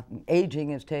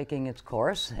 aging is taking its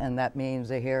course, and that means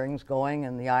the hearing's going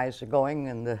and the eyes are going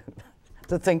and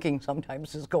the thinking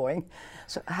sometimes is going.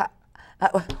 So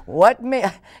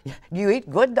do you eat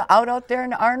good out there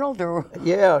in Arnold? Or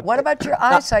yeah. What about your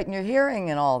eyesight and your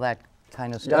hearing and all that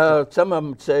kind of stuff? Some of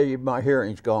them say my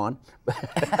hearing's gone.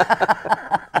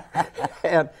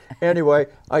 And anyway,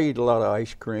 I eat a lot of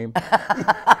ice cream.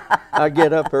 I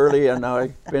get up early and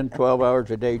I spend 12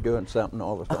 hours a day doing something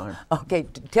all the time. Okay,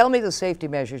 tell me the safety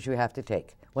measures you have to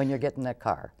take when you're getting that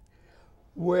car.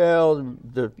 Well,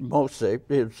 the most safe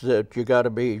is that you got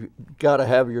to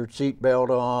have your seat belt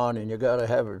on, and you got to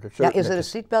have a certain. Now, is it a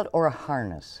seat belt or a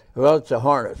harness? Well, it's a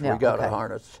harness. Yeah, we got a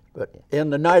harness, but in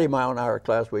the 90-mile-an-hour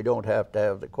class, we don't have to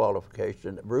have the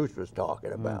qualification that Bruce was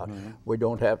talking about. We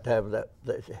don't have to have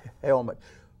the helmet.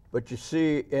 But you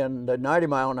see, in the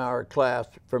 90-mile-an-hour class,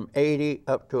 from 80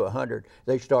 up to 100,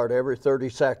 they start every 30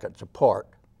 seconds apart.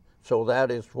 So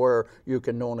that is where you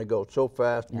can only go so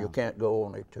fast, and you can't go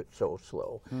only so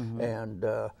slow.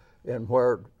 And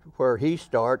where he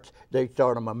starts, they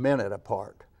start them a minute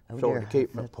apart, so to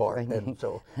keep them apart. And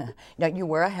so now you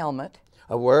wear a helmet.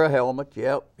 I wear a helmet.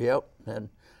 Yep. And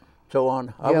so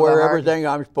on. I You have a wear heart- everything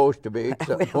I'm supposed to be.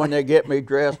 So when they get me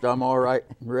dressed, I'm all right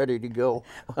and ready to go.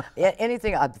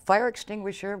 Anything, a fire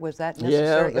extinguisher, was that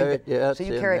necessary? Yeah, so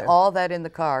you it's carry in there. all that in the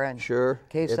car in Sure,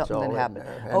 case it's something all then in happens.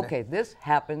 there, and Okay, this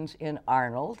happens in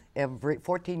Arnold every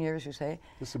 14 years, you say?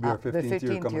 This will be our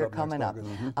 15th year coming up next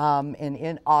coming up. August. And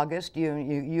in August,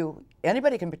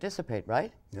 anybody can participate,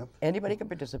 right? Yep. Anybody can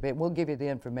participate. We'll give you the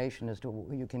information as to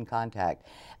who you can contact.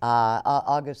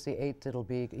 August the 8th, it'll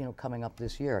be coming up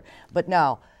this year. But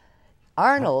now,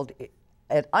 Arnold,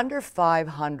 at under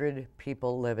 500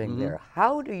 people living there,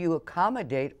 how do you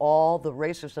accommodate all the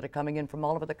racers that are coming in from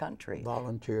all over the country?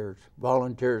 Volunteers.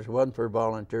 Volunteers. If it wasn't for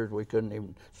volunteers, we couldn't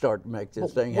even start to make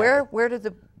this thing happen. Where did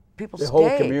the people The stay?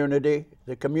 whole community.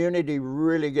 The community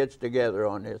really gets together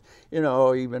on this.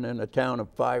 Even in a town of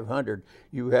 500,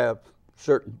 you have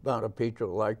certain amount of people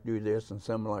that like to do this and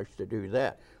some likes to do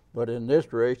that. But in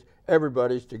this race,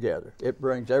 everybody's together. It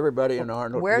brings everybody in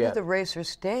Arnold Where together. do the racers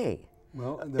stay?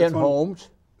 Well, In homes.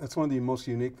 That's one of the most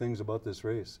unique things about this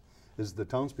race, is the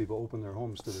townspeople open their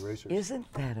homes to the racers.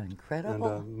 Isn't that incredible?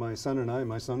 And my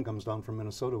son comes down from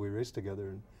Minnesota. We race together,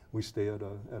 and we stay at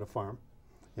a farm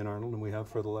in Arnold, and we have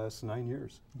for the last 9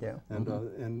 years. Yeah. And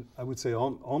and I would say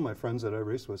all my friends that I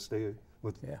race with stay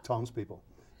with townspeople.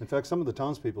 In fact, some of the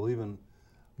townspeople even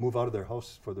move out of their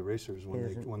house for the racers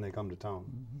when they come to town,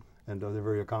 and they're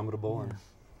very accommodable,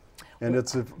 and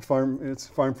it's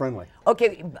farm friendly.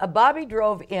 Okay, Bobby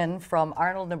drove in from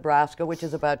Arnold, Nebraska, which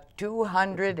is about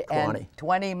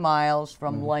 220 miles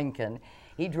from Lincoln.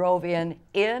 He drove in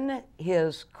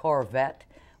his Corvette,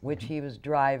 which he was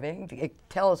driving.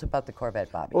 Tell us about the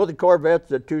Corvette, Bobby. Well, the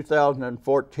Corvette's a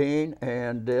 2014,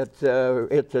 and it's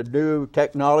a new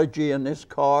technology in this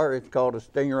car. It's called a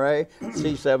Stingray,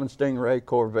 C7 Stingray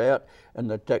Corvette, and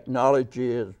the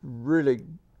technology is really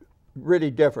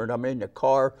different. I mean, the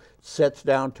car sets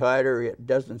down tighter, it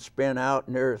doesn't spin out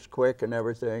near as quick and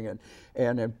everything,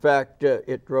 and in fact,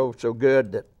 it drove so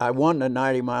good that I won the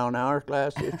 90-mile-an-hour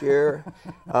class this year.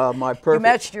 You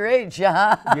matched your age,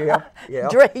 huh? Yeah.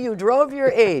 You drove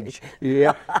your age.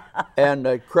 Yeah, and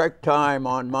the correct time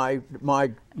on my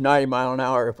 90 mile an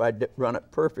hour, if I run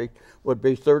it perfect, would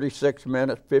be 36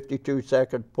 minutes, 52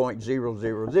 seconds,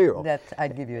 .000.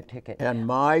 I'd give you a ticket. And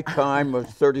my time was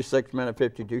 36 minutes,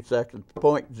 52 seconds,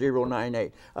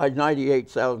 .098. I was 98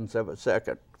 thousandths of a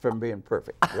second from being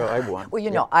perfect. So I won.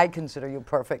 Well, I consider you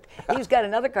perfect. He's got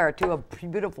another car, too, a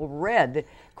beautiful red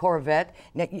Corvette.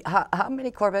 Now, how many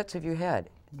Corvettes have you had?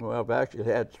 Well, I've actually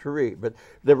had 3, but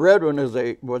the red one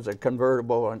was a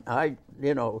convertible, and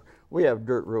we have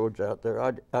dirt roads out there.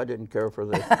 I didn't care for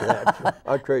that. So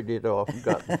I traded it off and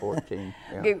got the 14.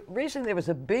 Yeah. Okay, recently there was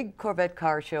a big Corvette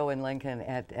car show in Lincoln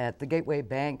at the Gateway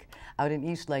Bank out in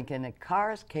East Lincoln, and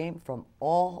cars came from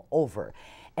all over.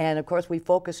 And of course, we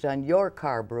focused on your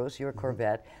car, Bruce, your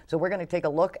Corvette. So we're going to take a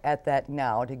look at that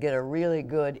now to get a really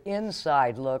good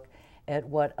inside look at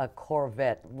what a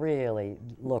Corvette really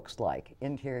looks like,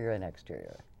 interior and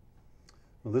exterior.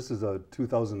 Well, this is a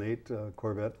 2008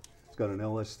 Corvette. It's got an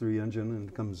LS3 engine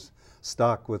and comes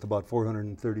stock with about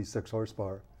 436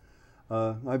 horsepower.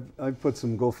 I've put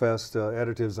some Go Fast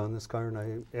additives on this car, and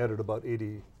I added about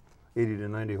 80 to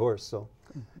 90 horse. So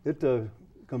it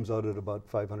comes out at about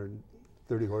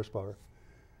 530 horsepower.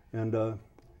 And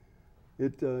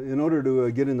in order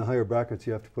to get in the higher brackets,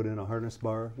 you have to put in a harness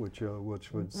bar, which would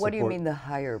support. What do you mean the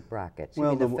higher brackets? You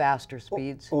mean the faster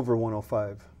speeds? Over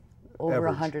 105. Over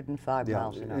average. 105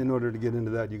 miles an hour. In order to get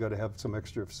into that, you got to have some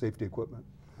extra safety equipment.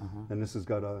 And this has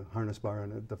got a harness bar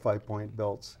in it, the 5-point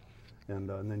belts, and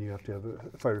then you have to have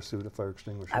a fire suit, a fire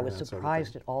extinguisher. I was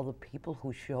surprised at all the people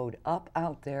who showed up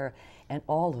out there and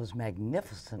all those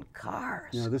magnificent cars.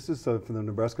 Yeah, this is from the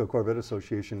Nebraska Corvette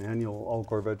Association annual All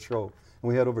Corvette Show, and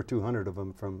we had over 200 of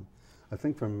them from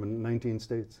 19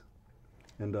 states,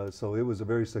 and so it was a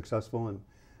very successful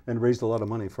and raised a lot of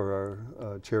money for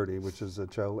our charity, which is the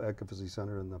Child Advocacy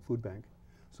Center and the Food Bank.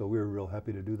 So we were real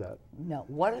happy to do that. Now,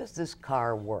 what is this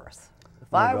car worth?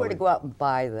 If I were to go out and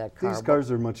buy that car, these cars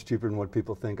are much cheaper than what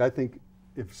people think. I think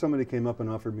if somebody came up and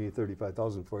offered me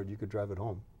 $35,000 for it, you could drive it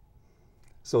home.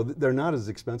 So they're not as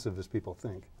expensive as people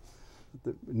think.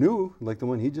 The new, like the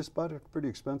one he just bought, are pretty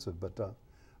expensive, but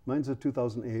mine's a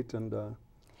 2008, and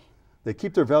they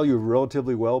keep their value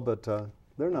relatively well, but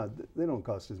they don't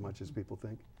cost as much as people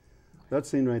think. That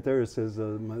scene right there, it says,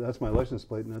 that's my license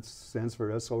plate, and that stands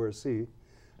for SORC.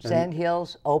 Sand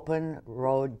Hills Open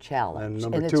Road Challenge.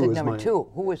 And number two is number two.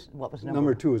 What was number?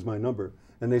 Number 2 is my number,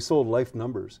 and they sold life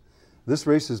numbers. This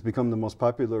race has become the most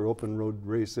popular open road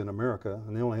race in America,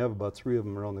 and they only have about 3 of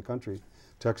them around the country,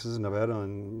 Texas, Nevada,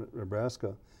 and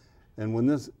Nebraska. And when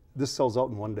this sells out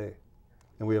in one day,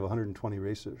 and we have 120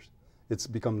 racers. it's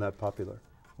become that popular.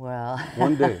 Well,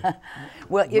 one day.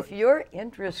 Well, if you're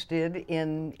interested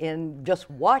in just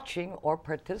watching or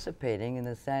participating in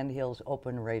the Sandhills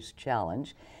Open Race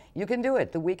Challenge, you can do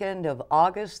it the weekend of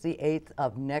August the 8th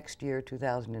of next year,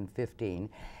 2015.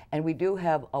 And we do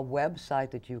have a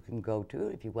website that you can go to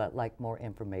if you would like more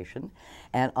information.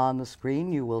 And on the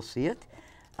screen, you will see it.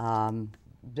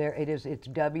 There it is. It's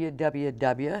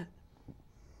www.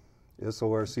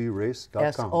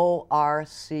 SORCrace.com.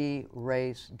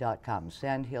 SORCrace.com.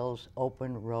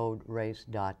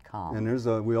 Sandhillsopenroadrace.com. And there's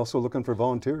we're also looking for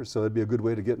volunteers, so it'd be a good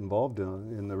way to get involved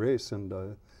in the race, and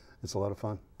it's a lot of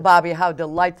fun. Bobby, how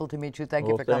delightful to meet you. Thank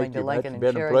you for coming to Lincoln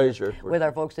and sharing this with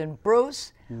our folks. And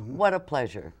Bruce, what a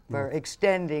pleasure for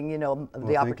extending,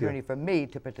 the opportunity for me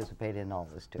to participate in all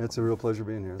this too. It's a real pleasure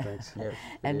being here. Thanks. Yes.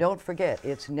 And don't forget,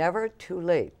 it's never too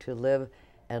late to live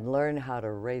and learn how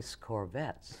to race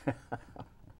Corvettes.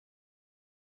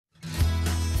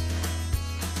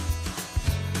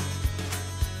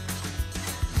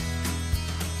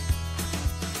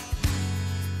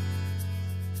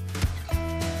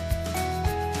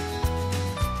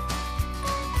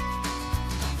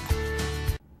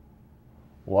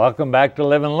 Welcome back to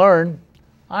Live and Learn.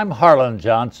 I'm Harlan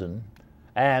Johnson,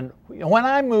 and when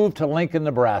I moved to Lincoln,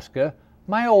 Nebraska,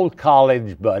 my old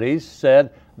college buddies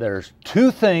said there's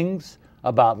two things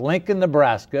about Lincoln,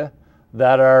 Nebraska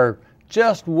that are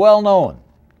just well known.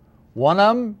 One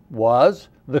of them was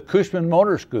the Cushman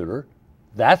motor scooter.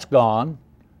 That's gone.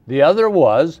 The other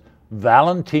was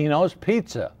Valentino's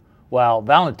Pizza. Well,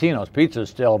 Valentino's Pizza is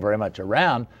still very much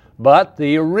around, but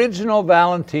the original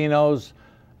Valentino's,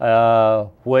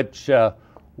 which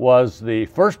was the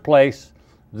first place,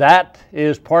 that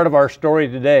is part of our story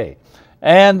today.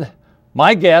 And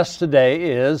my guest today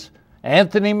is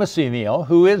Anthony Messineo,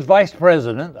 who is Vice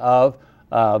President of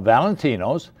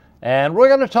Valentino's, and we're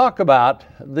going to talk about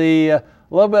a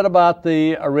little bit about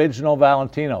the original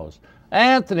Valentino's.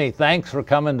 Anthony, thanks for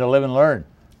coming to Live and Learn.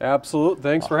 Absolutely.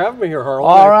 Thanks for having me here, Harlan.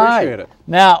 I appreciate it.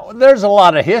 Now, there's a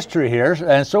lot of history here,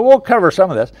 and so we'll cover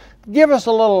some of this. Give us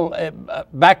a little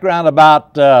background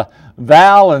about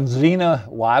Val and Zena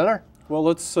Weiler.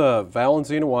 Well, it's Val and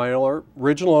Zena Weiler,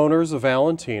 original owners of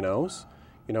Valentino's.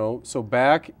 So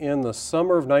back in the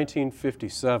summer of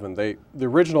 1957, the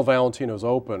original Valentino's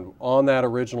opened on that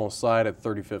original site at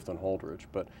 35th and Holdridge.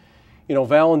 But,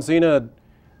 Val and Zena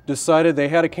decided they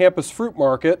had a campus fruit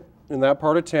market in that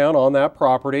part of town on that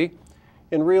property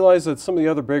and realized that some of the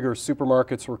other bigger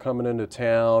supermarkets were coming into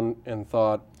town and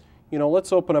thought,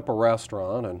 let's open up a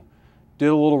restaurant, and did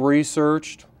a little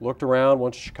research, looked around,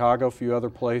 went to Chicago, a few other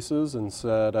places, and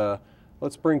said,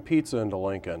 let's bring pizza into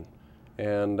Lincoln.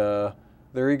 And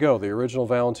there you go, the original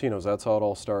Valentino's. That's how it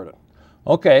all started.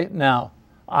 Okay, now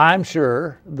I'm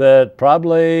sure that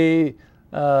probably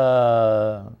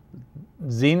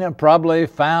Zena probably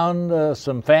found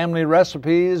some family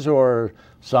recipes or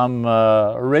some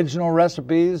original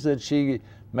recipes that she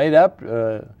made up.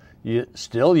 You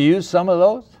still use some of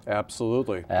those?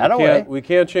 Absolutely. We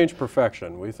can't change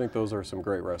perfection. We think those are some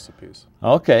great recipes.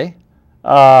 Okay.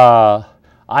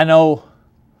 I know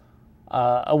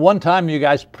one time you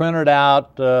guys printed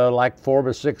out like 4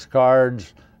 or 6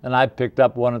 cards, and I picked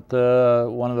up one of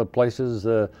the places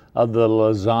of the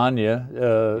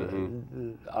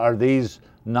lasagna. Are these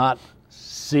not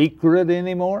secret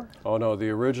anymore? Oh no, the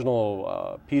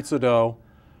original pizza dough,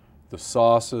 the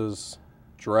sauces,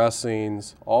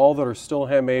 dressings, all that are still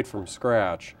handmade from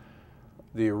scratch.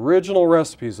 The original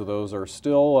recipes of those are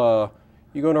still,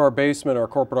 you go into our basement, our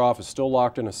corporate office, still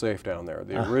locked in a safe down there.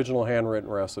 The original handwritten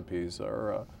recipes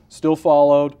are still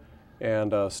followed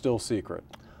and still secret.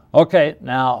 Okay,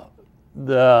 now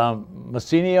the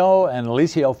Messineo and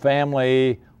Alicio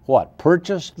family,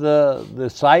 purchased the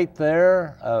site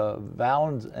there,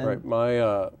 Valens? Right,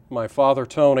 my father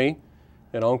Tony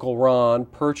and Uncle Ron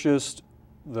purchased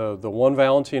the one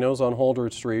Valentino's on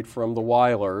Holdridge Street from the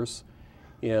Weilers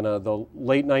in the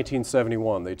late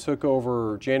 1971. They took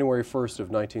over January 1st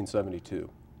of 1972.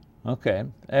 Okay,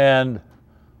 and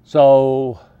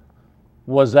so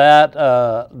was that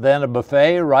then a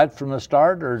buffet right from the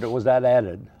start, or was that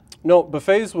added? No,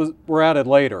 buffets were added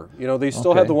later. They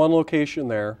still had the one location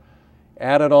there.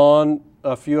 Added on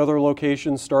a few other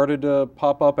locations, started to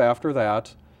pop up after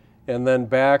that. And then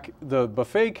the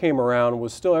buffet came around,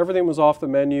 everything was off the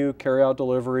menu, carry-out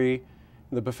delivery.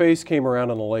 The buffets came around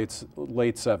in the late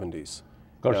 70s.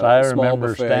 Of course, I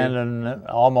remember standing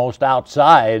almost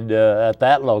outside at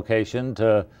that location,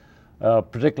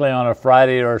 particularly on a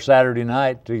Friday or Saturday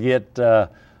night, to get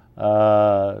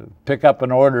pick up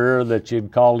an order that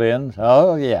you'd called in.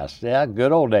 Oh yes, yeah,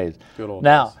 good old days. Good old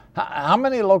now, days. How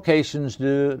many locations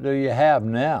do you have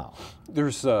now?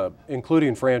 There's,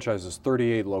 including franchises,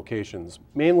 38 locations,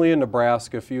 mainly in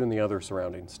Nebraska, a few in the other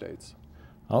surrounding states.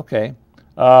 Okay.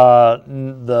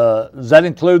 Does that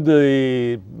include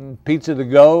the pizza to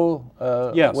go?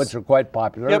 Yes. Which are quite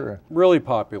popular? Yep, really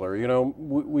popular. You know,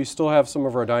 we still have some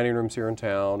of our dining rooms here in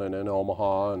town and in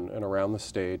Omaha and around the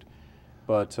state,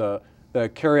 but the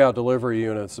carry-out delivery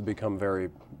units have become very,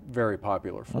 very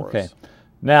popular for us.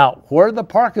 Now, where the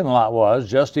parking lot was,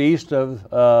 just east of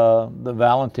the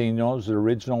Valentino's, the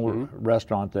original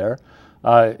restaurant there,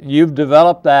 you've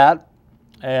developed that,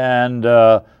 and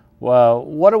well,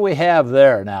 what do we have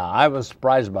there now? I was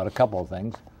surprised about a couple of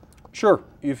things. Sure.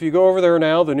 If you go over there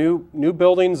now, the new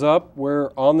building's up.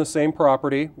 We're on the same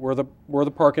property where the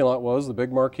parking lot was. The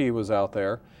big marquee was out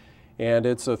there, and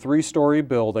it's a 3-story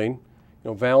building. You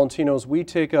know, Valentino's, we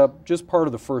take up just part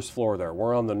of the first floor there.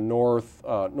 We're on the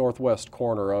northwest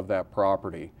corner of that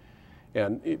property,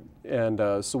 and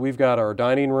so we've got our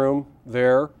dining room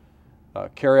there,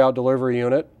 carry-out delivery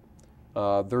unit.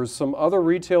 There's some other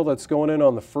retail that's going in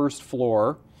on the first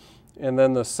floor, and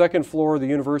then the second floor, the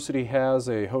university has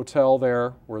a hotel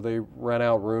there where they rent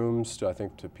out rooms to, I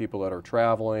think, to people that are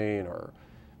traveling or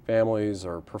families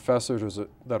or professors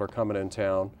that are coming in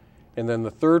town. And then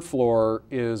the third floor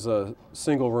is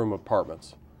single-room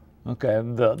apartments. Okay,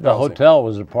 the hotel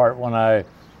was a part when I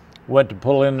went to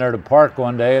pull in there to park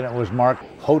one day, and it was marked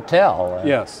hotel.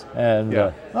 Yes. And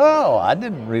oh, I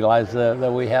didn't realize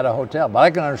that we had a hotel. But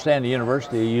I can understand the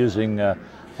university using a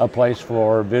place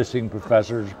for visiting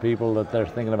professors, people that they're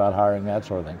thinking about hiring, that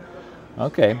sort of thing.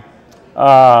 Okay.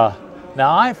 Now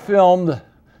I filmed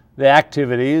the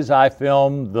activities. I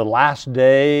filmed the last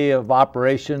day of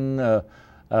operation.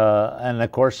 And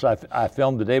of course, I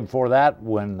filmed the day before that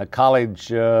when the college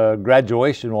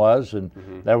graduation was, and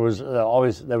there was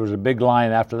a big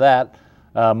line after that.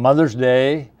 Mother's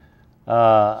Day,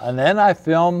 and then I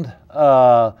filmed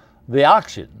the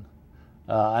auction.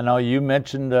 I know you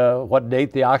mentioned what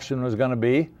date the auction was going to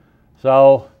be,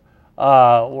 so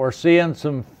we're seeing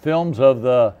some films of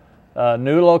the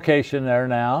new location there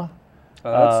now.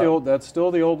 That's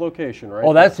still the old location, right?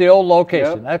 Oh, that's the old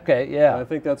location. Yep. Okay, yeah. I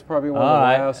think that's probably one of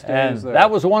the last days there. That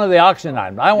was one of the auction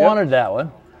items. I wanted that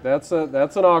one. That's an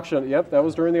auction. Yep, that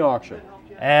was during the auction.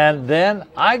 And then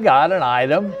I got an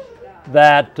item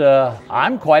that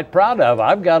I'm quite proud of.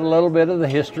 I've got a little bit of the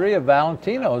history of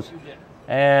Valentino's,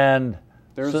 and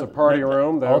there's a party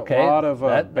room. There are a lot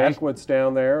of banquets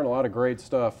down there, and a lot of great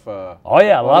stuff. Oh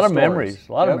yeah, a lot of memories.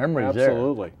 A lot of memories there.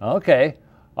 Absolutely. Okay.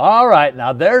 All right,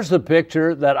 now there's the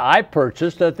picture that I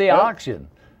purchased at the auction.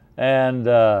 And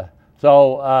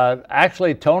so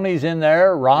actually Tony's in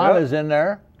there, Ron is in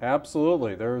there.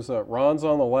 Absolutely. There's Ron's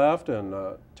on the left, and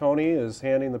Tony is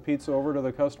handing the pizza over to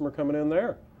the customer coming in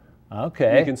there.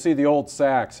 Okay. You can see the old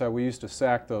sacks, how we used to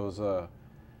sack those the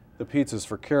pizzas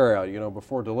for carryout. You know,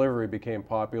 before delivery became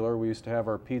popular, we used to have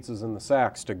our pizzas in the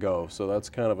sacks to go. So that's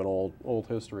kind of an old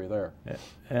history there.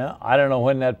 Yeah, I don't know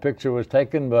when that picture was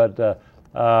taken, but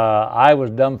I was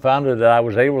dumbfounded that I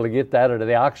was able to get that at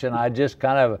the auction. I just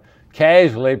kind of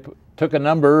casually took a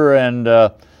number, and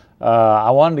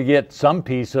I wanted to get some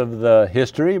piece of the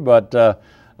history, but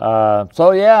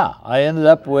so yeah, I ended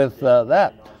up with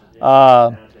that.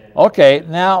 Okay,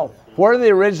 now where the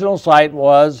original site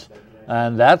was,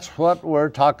 and that's what we're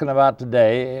talking about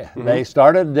today. They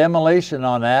started demolition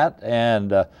on that,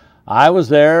 and I was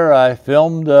there. I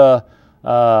filmed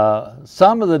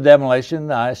some of the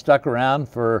demolition. I stuck around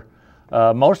for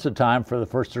most of the time for the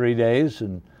first 3 days,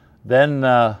 and then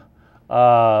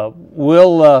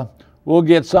we'll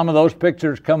get some of those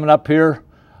pictures coming up here.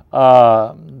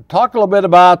 Talk a little bit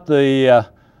about the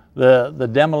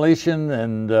demolition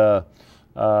and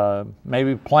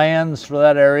maybe plans for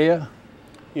that area.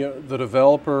 You know, the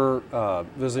developer,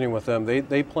 visiting with them,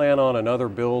 they plan on another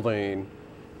building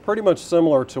pretty much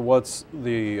similar to what's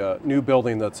the new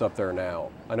building that's up there now.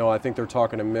 I think they're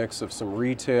talking a mix of some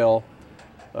retail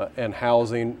and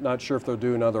housing. Not sure if they'll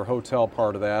do another hotel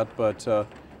part of that, but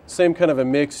same kind of a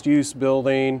mixed-use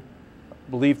building, I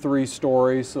believe 3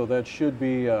 stories, so that should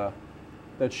be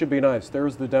nice.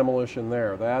 There's the demolition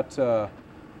there. That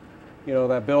you know,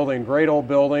 that building, great old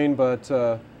building, but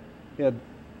it had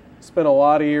spent a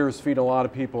lot of years feeding a lot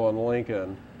of people in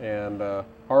Lincoln, and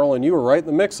Harlan, you were right in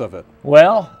the mix of it.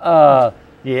 Well,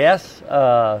 yes.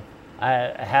 I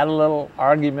had a little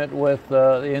argument with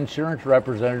the insurance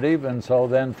representative, and so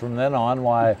then from then on,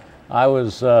 why I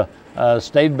was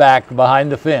stayed back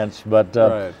behind the fence. But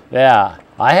yeah,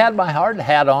 I had my hard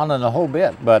hat on and the whole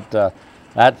bit, but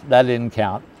that didn't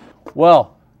count.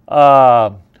 Well,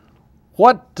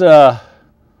 what's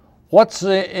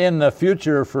in the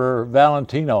future for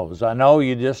Valentino's? I know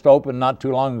you just opened not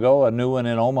too long ago a new one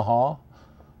in Omaha.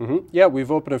 Yeah,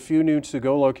 we've opened a few new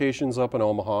to-go locations up in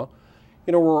Omaha.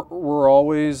 You know, we're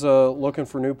always looking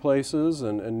for new places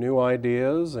and new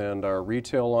ideas, and our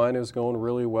retail line is going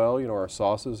really well. You know, our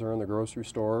sauces are in the grocery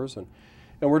stores, and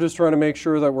we're just trying to make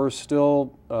sure that we're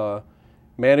still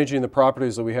managing the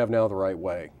properties that we have now the right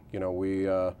way. You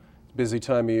know, busy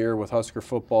time of year with Husker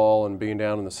football and being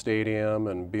down in the stadium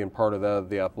and being part of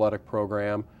the athletic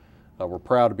program. We're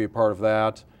proud to be a part of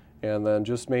that, and then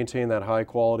just maintain that high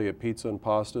quality of pizza and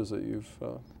pastas that you've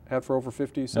had for over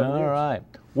 57 years. All right.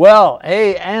 Well,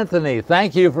 hey, Anthony,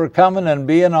 thank you for coming and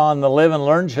being on the Live and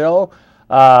Learn show.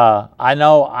 I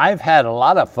know I've had a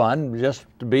lot of fun just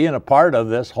being a part of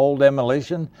this whole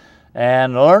demolition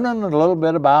and learning a little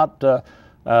bit about the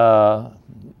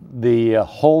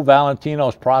whole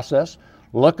Valentino's process,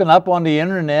 looking up on the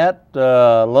internet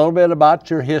a little bit about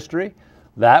your history.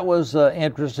 That was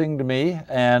interesting to me,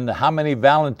 and how many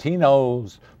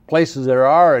Valentino's places there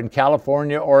are in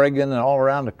California, Oregon, and all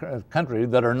around the country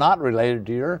that are not related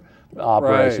to your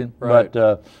operation, right.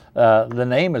 But the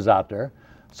name is out there.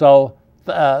 So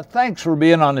thanks for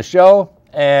being on the show,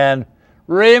 and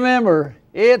remember,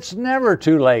 it's never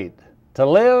too late to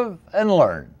live and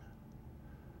learn.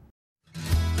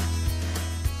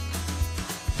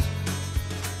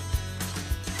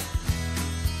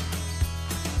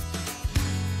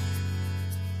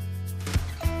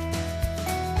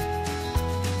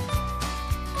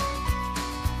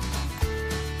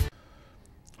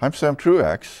 I'm Sam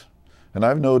Truax, and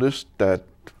I've noticed that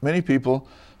many people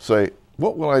say,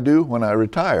 what will I do when I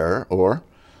retire? Or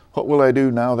what will I do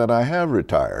now that I have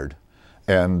retired?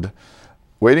 And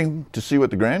waiting to see what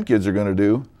the grandkids are going to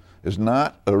do is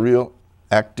not a real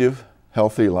active,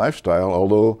 healthy lifestyle,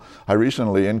 although I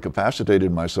recently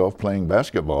incapacitated myself playing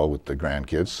basketball with the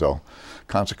grandkids, so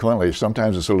consequently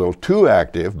sometimes it's a little too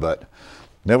active, but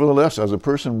nevertheless, as a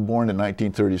person born in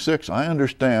 1936, I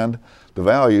understand the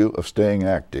value of staying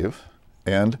active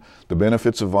and the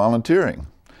benefits of volunteering.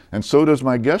 And so does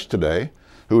my guest today,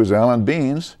 who is Alan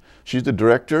Beans. She's the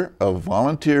Director of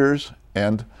Volunteers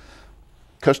and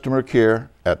Customer Care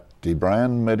at the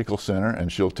Bryan Medical Center, and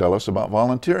she'll tell us about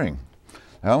volunteering.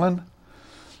 Alan,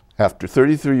 after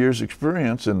 33 years'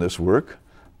 experience in this work,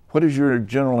 what is your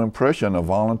general impression of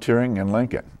volunteering in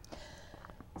Lincoln?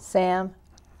 Sam,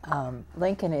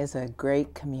 Lincoln is a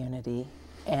great community,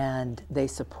 and they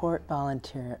support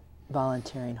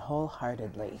volunteering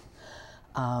wholeheartedly.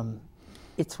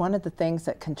 It's one of the things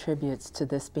that contributes to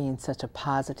this being such a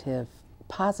positive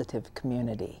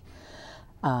community.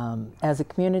 As a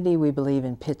community, we believe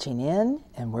in pitching in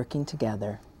and working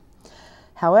together.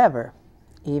 However,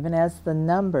 even as the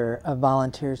number of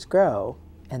volunteers grow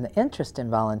and the interest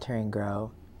in volunteering grow,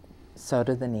 so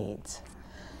do the needs.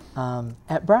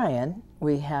 At Bryan,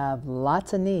 we have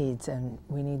lots of needs and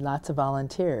we need lots of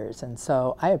volunteers, and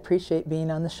so I appreciate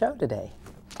being on the show today.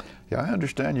 Yeah, I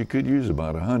understand you could use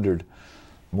about 100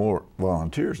 more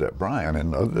volunteers at Bryan,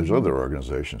 and there's other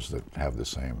organizations that have the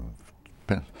same.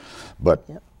 But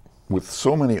with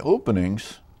so many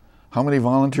openings, how many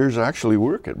volunteers actually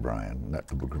work at Bryan, at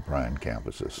the Bryan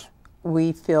campuses?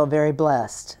 We feel very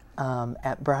blessed.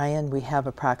 At Bryan, we have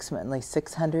approximately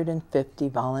 650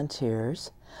 volunteers.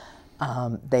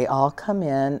 They all come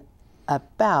in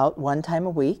about one time a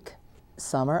week.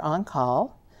 Some are on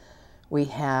call. We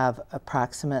have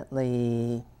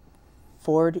approximately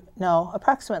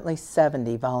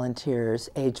 70 volunteers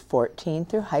aged 14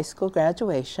 through high school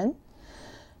graduation,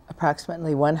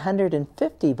 approximately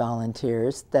 150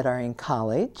 volunteers that are in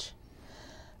college.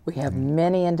 We have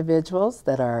many individuals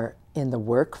that are in the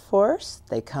workforce.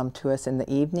 They come to us in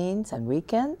the evenings and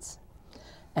weekends.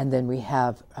 And then we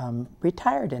have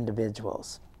retired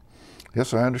individuals.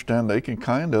 Yes, I understand they can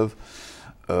kind of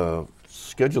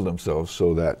schedule themselves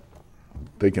so that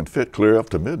they can fit clear up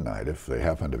to midnight if they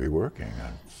happen to be working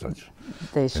and such.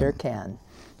 They sure can.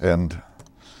 And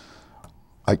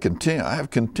I have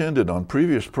contended on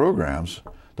previous programs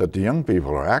that the young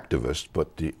people are activists,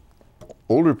 but the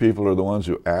older people are the ones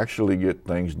who actually get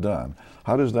things done.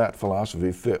 How does that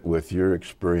philosophy fit with your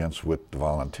experience with the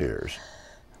volunteers?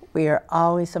 We are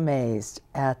always amazed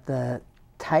at the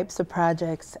types of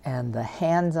projects and the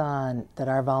hands-on that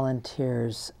our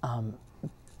volunteers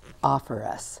offer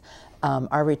us.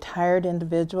 Our retired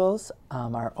individuals,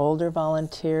 our older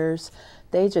volunteers,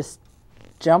 they just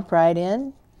jump right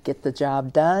in, get the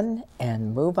job done,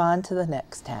 and move on to the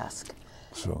next task.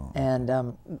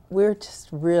 And we're just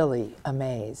really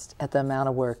amazed at the amount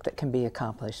of work that can be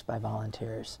accomplished by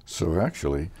volunteers. So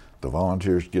actually, the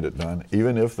volunteers get it done,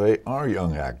 even if they are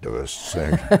young activists.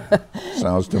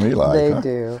 Sounds to me like. They huh?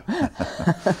 do.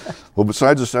 Well,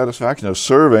 besides the satisfaction of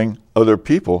serving other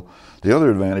people, the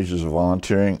other advantages of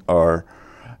volunteering are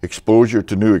exposure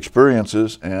to new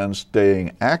experiences and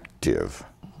staying active.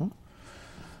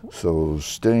 So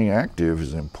staying active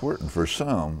is important for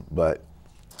some, but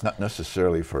not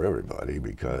necessarily for everybody,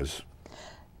 because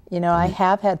you know, I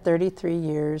have had 33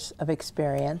 years of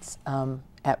experience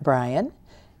at Bryan,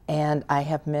 and I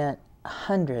have met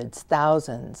hundreds,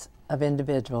 thousands of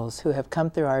individuals who have come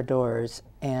through our doors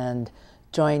and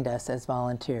joined us as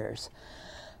volunteers.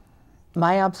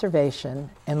 My observation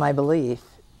and my belief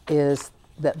is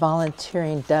that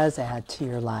volunteering does add to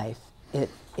your life. It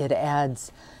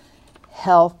adds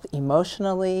health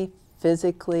emotionally,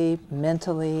 physically,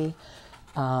 mentally.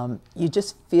 You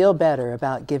just feel better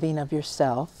about giving of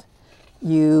yourself.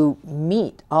 You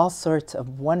meet all sorts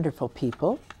of wonderful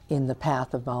people in the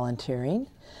path of volunteering,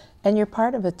 and you're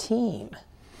part of a team.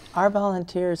 Our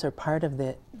volunteers are part of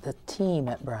the team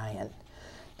at Bryan,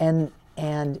 and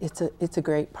it's a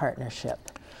great partnership.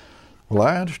 Well,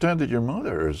 I understand that your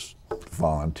mother is a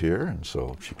volunteer, and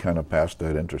so she kind of passed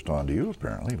that interest on to you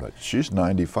apparently, but she's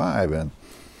 95 and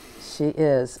She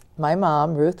is. My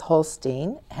mom, Ruth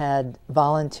Holstein, had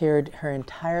volunteered her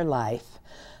entire life.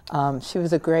 She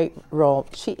is a great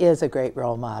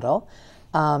role model.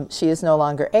 She is no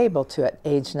longer able to at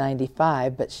age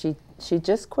 95, but she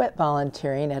just quit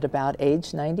volunteering at about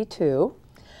age 92.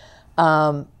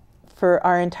 For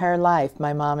our entire life,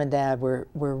 my mom and dad were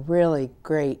really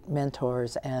great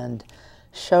mentors and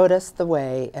showed us the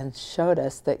way and showed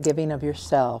us that giving of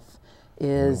yourself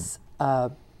is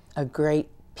a great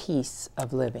piece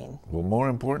of living. well, more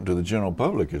important to the general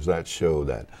public is that show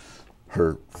that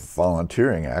her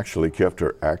volunteering actually kept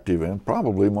her active and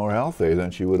probably more healthy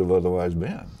than she would have otherwise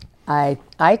been.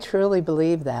 I truly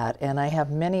believe that, and I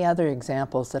have many other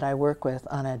examples that I work with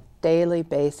on a daily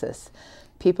basis.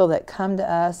 People that come to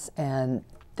us and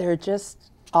they're just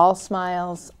all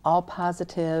smiles, all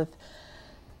positive.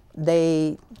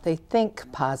 They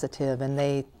think positive and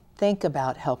they think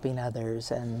about helping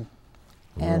others, and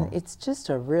it's just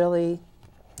a really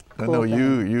cool I know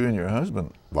thing. you and your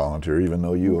husband volunteer even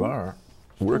though you are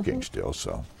working still,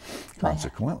 so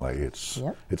consequently it's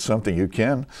something you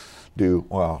can do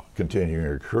while continuing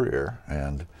your career.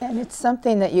 And it's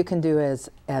something that you can do as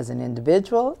an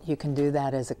individual, you can do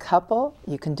that as a couple,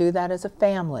 you can do that as a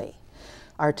family.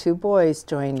 Our two boys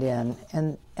joined in,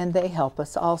 and they help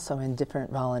us also in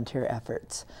different volunteer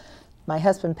efforts. My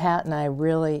husband Pat and I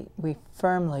we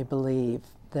firmly believe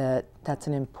that that's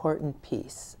an important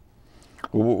piece.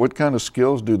 well, what kind of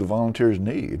skills do the volunteers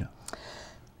need?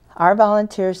 Our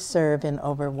volunteers serve in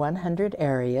over 100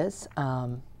 areas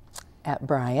at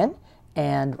Bryan,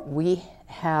 and we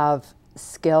have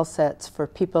skill sets for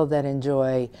people that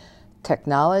enjoy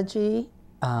technology,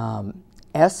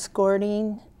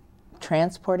 escorting,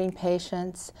 transporting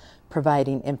patients,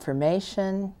 providing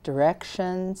information,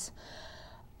 directions,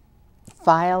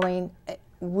 filing.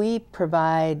 We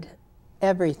provide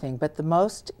everything, but the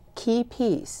most key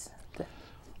piece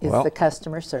is the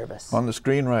customer service. On the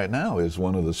screen right now is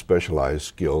one of the specialized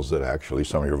skills that actually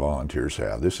some of your volunteers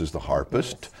have. This is the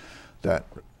harpist that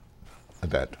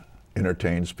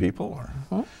entertains people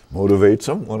or motivates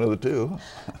them, one of the two.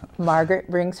 Margaret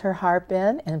brings her harp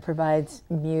in and provides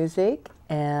music,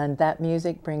 and that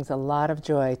music brings a lot of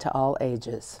joy to all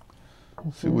ages.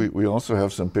 See, we also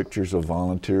have some pictures of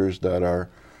volunteers that are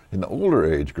in the older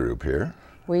age group here.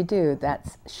 We do.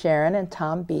 That's Sharon and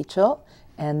Tom Beachel.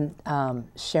 And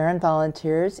Sharon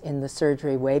volunteers in the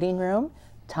surgery waiting room.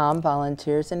 Tom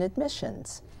volunteers in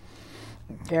admissions.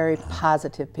 Very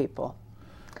positive people.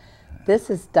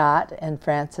 This is Dot and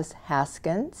Frances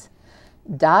Haskins.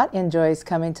 Dot enjoys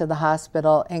coming to the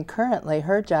hospital, and currently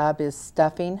her job is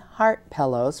stuffing heart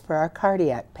pillows for our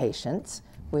cardiac patients.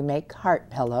 We make heart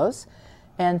pillows.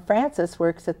 And Frances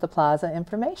works at the Plaza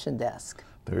Information Desk.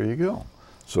 There you go.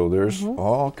 So there's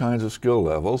all kinds of skill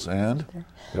levels, and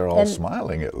they're all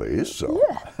smiling at least. So.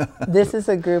 Yeah. This is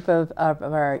a group of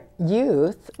our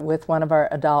youth with one of our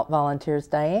adult volunteers,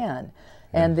 Diane.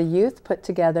 And the youth put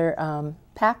together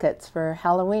packets for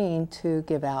Halloween to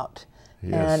give out.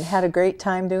 Yes. And had a great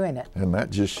time doing it. And that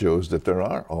just shows that there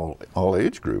are all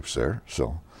age groups there.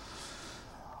 So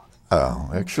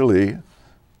actually,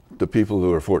 the people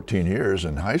who are 14 years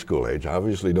and high school age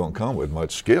obviously don't come with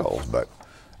much skill, but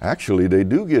actually they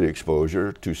do get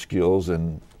exposure to skills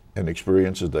and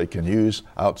experiences they can use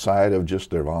outside of just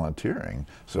their volunteering.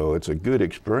 So it's a good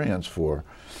experience for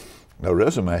a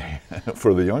resume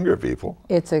for the younger people.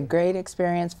 It's a great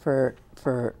experience for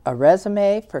a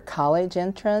resume, for college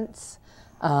entrance.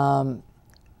 a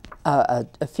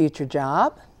future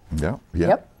job. Yeah, yeah.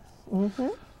 Yep. Mm-hmm.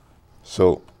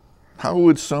 So how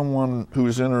would someone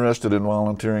who's interested in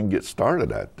volunteering get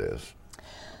started at this?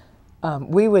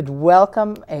 We would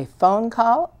welcome a phone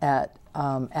call at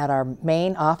our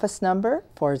main office number,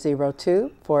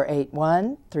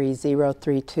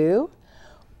 402-481-3032,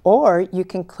 or you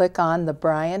can click on the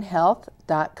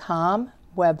bryanhealth.com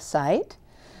website.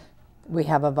 We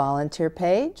have a volunteer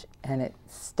page, and it's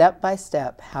step by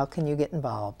step, how can you get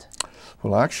involved?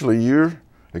 Well, actually, your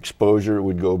exposure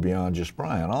would go beyond just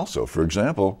Bryan also. For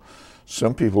example,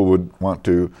 some people would want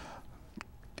to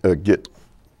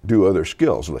do other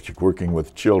skills, like working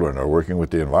with children or working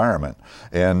with the environment.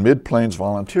 And Mid-Plains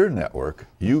Volunteer Network,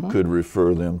 you could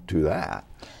refer them to that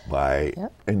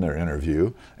in their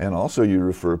interview. And also you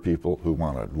refer people who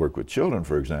want to work with children,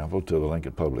 for example, to the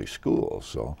Lincoln Public Schools.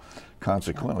 So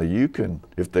consequently, you can,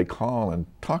 if they call and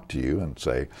talk to you and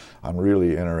say, I'm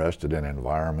really interested in an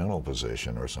environmental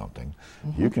position or something,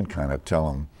 you can kind of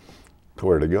tell them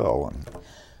where to go.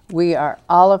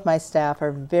 All of my staff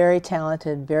are very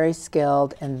talented, very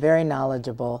skilled, and very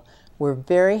knowledgeable. We're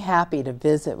very happy to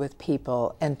visit with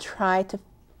people and try to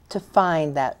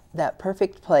find that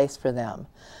perfect place for them.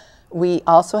 We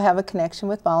also have a connection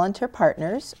with Volunteer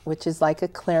Partners, which is like a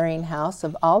clearinghouse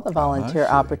of all the volunteer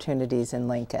opportunities in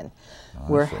Lincoln.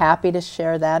 We're happy to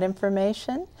share that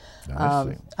information.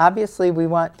 Obviously, we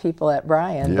want people at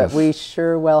Bryan, but we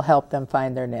sure will help them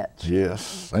find their niche.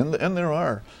 Yes, and there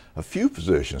are a few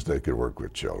positions they could work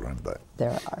with children, but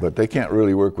but they can't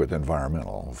really work with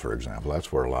environmental, for example.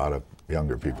 That's where a lot of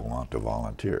younger people want to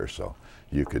volunteer. So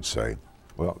you could say,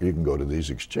 well, you can go to these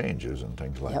exchanges and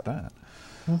things like that.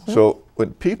 So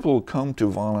when people come to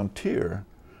volunteer,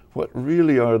 what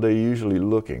really are they usually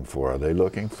looking for? Are they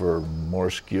looking for more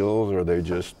skills, or are they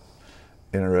just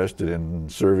interested in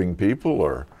serving people,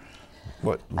 or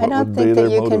what I don't would be think their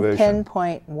that you motivation? can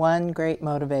pinpoint one great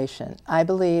motivation. I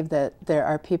believe that there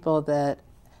are people that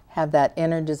have that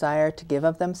inner desire to give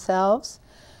of themselves.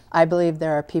 I believe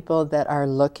there are people that are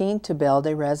looking to build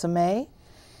a resume.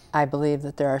 I believe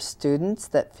that there are students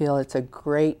that feel it's a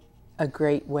great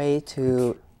way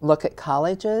to look at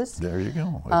colleges. There you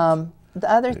go. The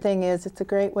other thing is it's a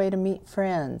great way to meet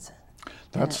friends.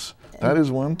 That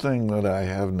is one thing that I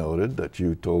have noted that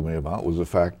you told me about, was the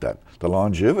fact that the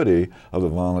longevity of the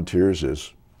volunteers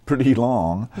is pretty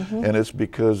long, and it's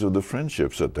because of the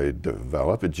friendships that they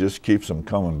develop. It just keeps them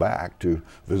coming back to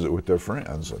visit with their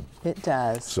friends. And it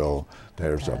does. So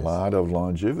there's a lot of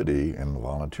longevity in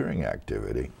volunteering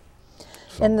activity.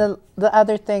 So. And the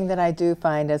other thing that I do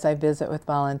find as I visit with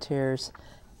volunteers,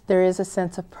 there is a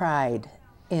sense of pride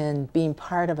in being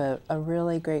part of a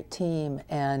really great team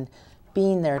and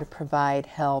being there to provide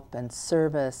help and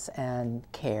service and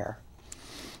care.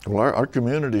 Well, our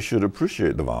community should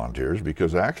appreciate the volunteers,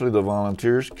 because actually the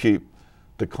volunteers keep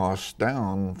the costs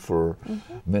down for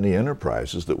many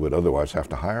enterprises that would otherwise have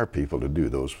to hire people to do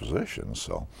those positions.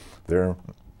 So they're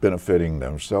benefiting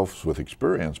themselves with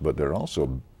experience, but they're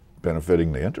also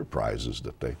benefiting the enterprises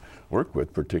that they work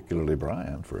with, particularly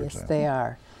Bryan, for example. Yes, they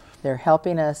are. They're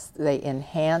helping us. They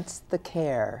enhance the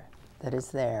care that is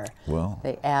there. Well,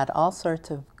 they add all sorts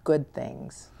of good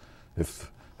things. If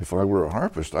I were a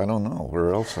harpist, I don't know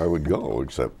where else I would go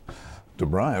except to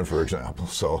Bryan, for example.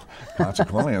 So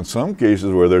consequently, in some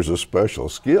cases where there's a special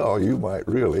skill, you might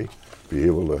really be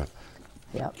able to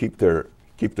keep their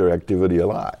activity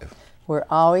alive. We're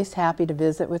always happy to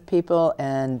visit with people,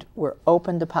 and we're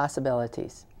open to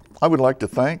possibilities. I would like to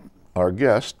thank our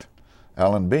guest,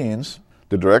 Alan Beans,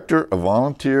 the Director of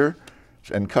Volunteer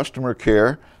and Customer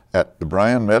Care at the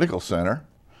Bryan Medical Center,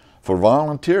 for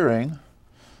volunteering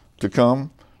to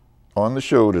come on the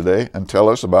show today and tell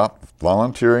us about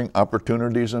volunteering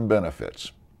opportunities and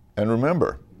benefits. And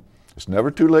remember, it's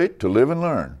never too late to live and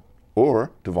learn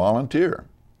or to volunteer.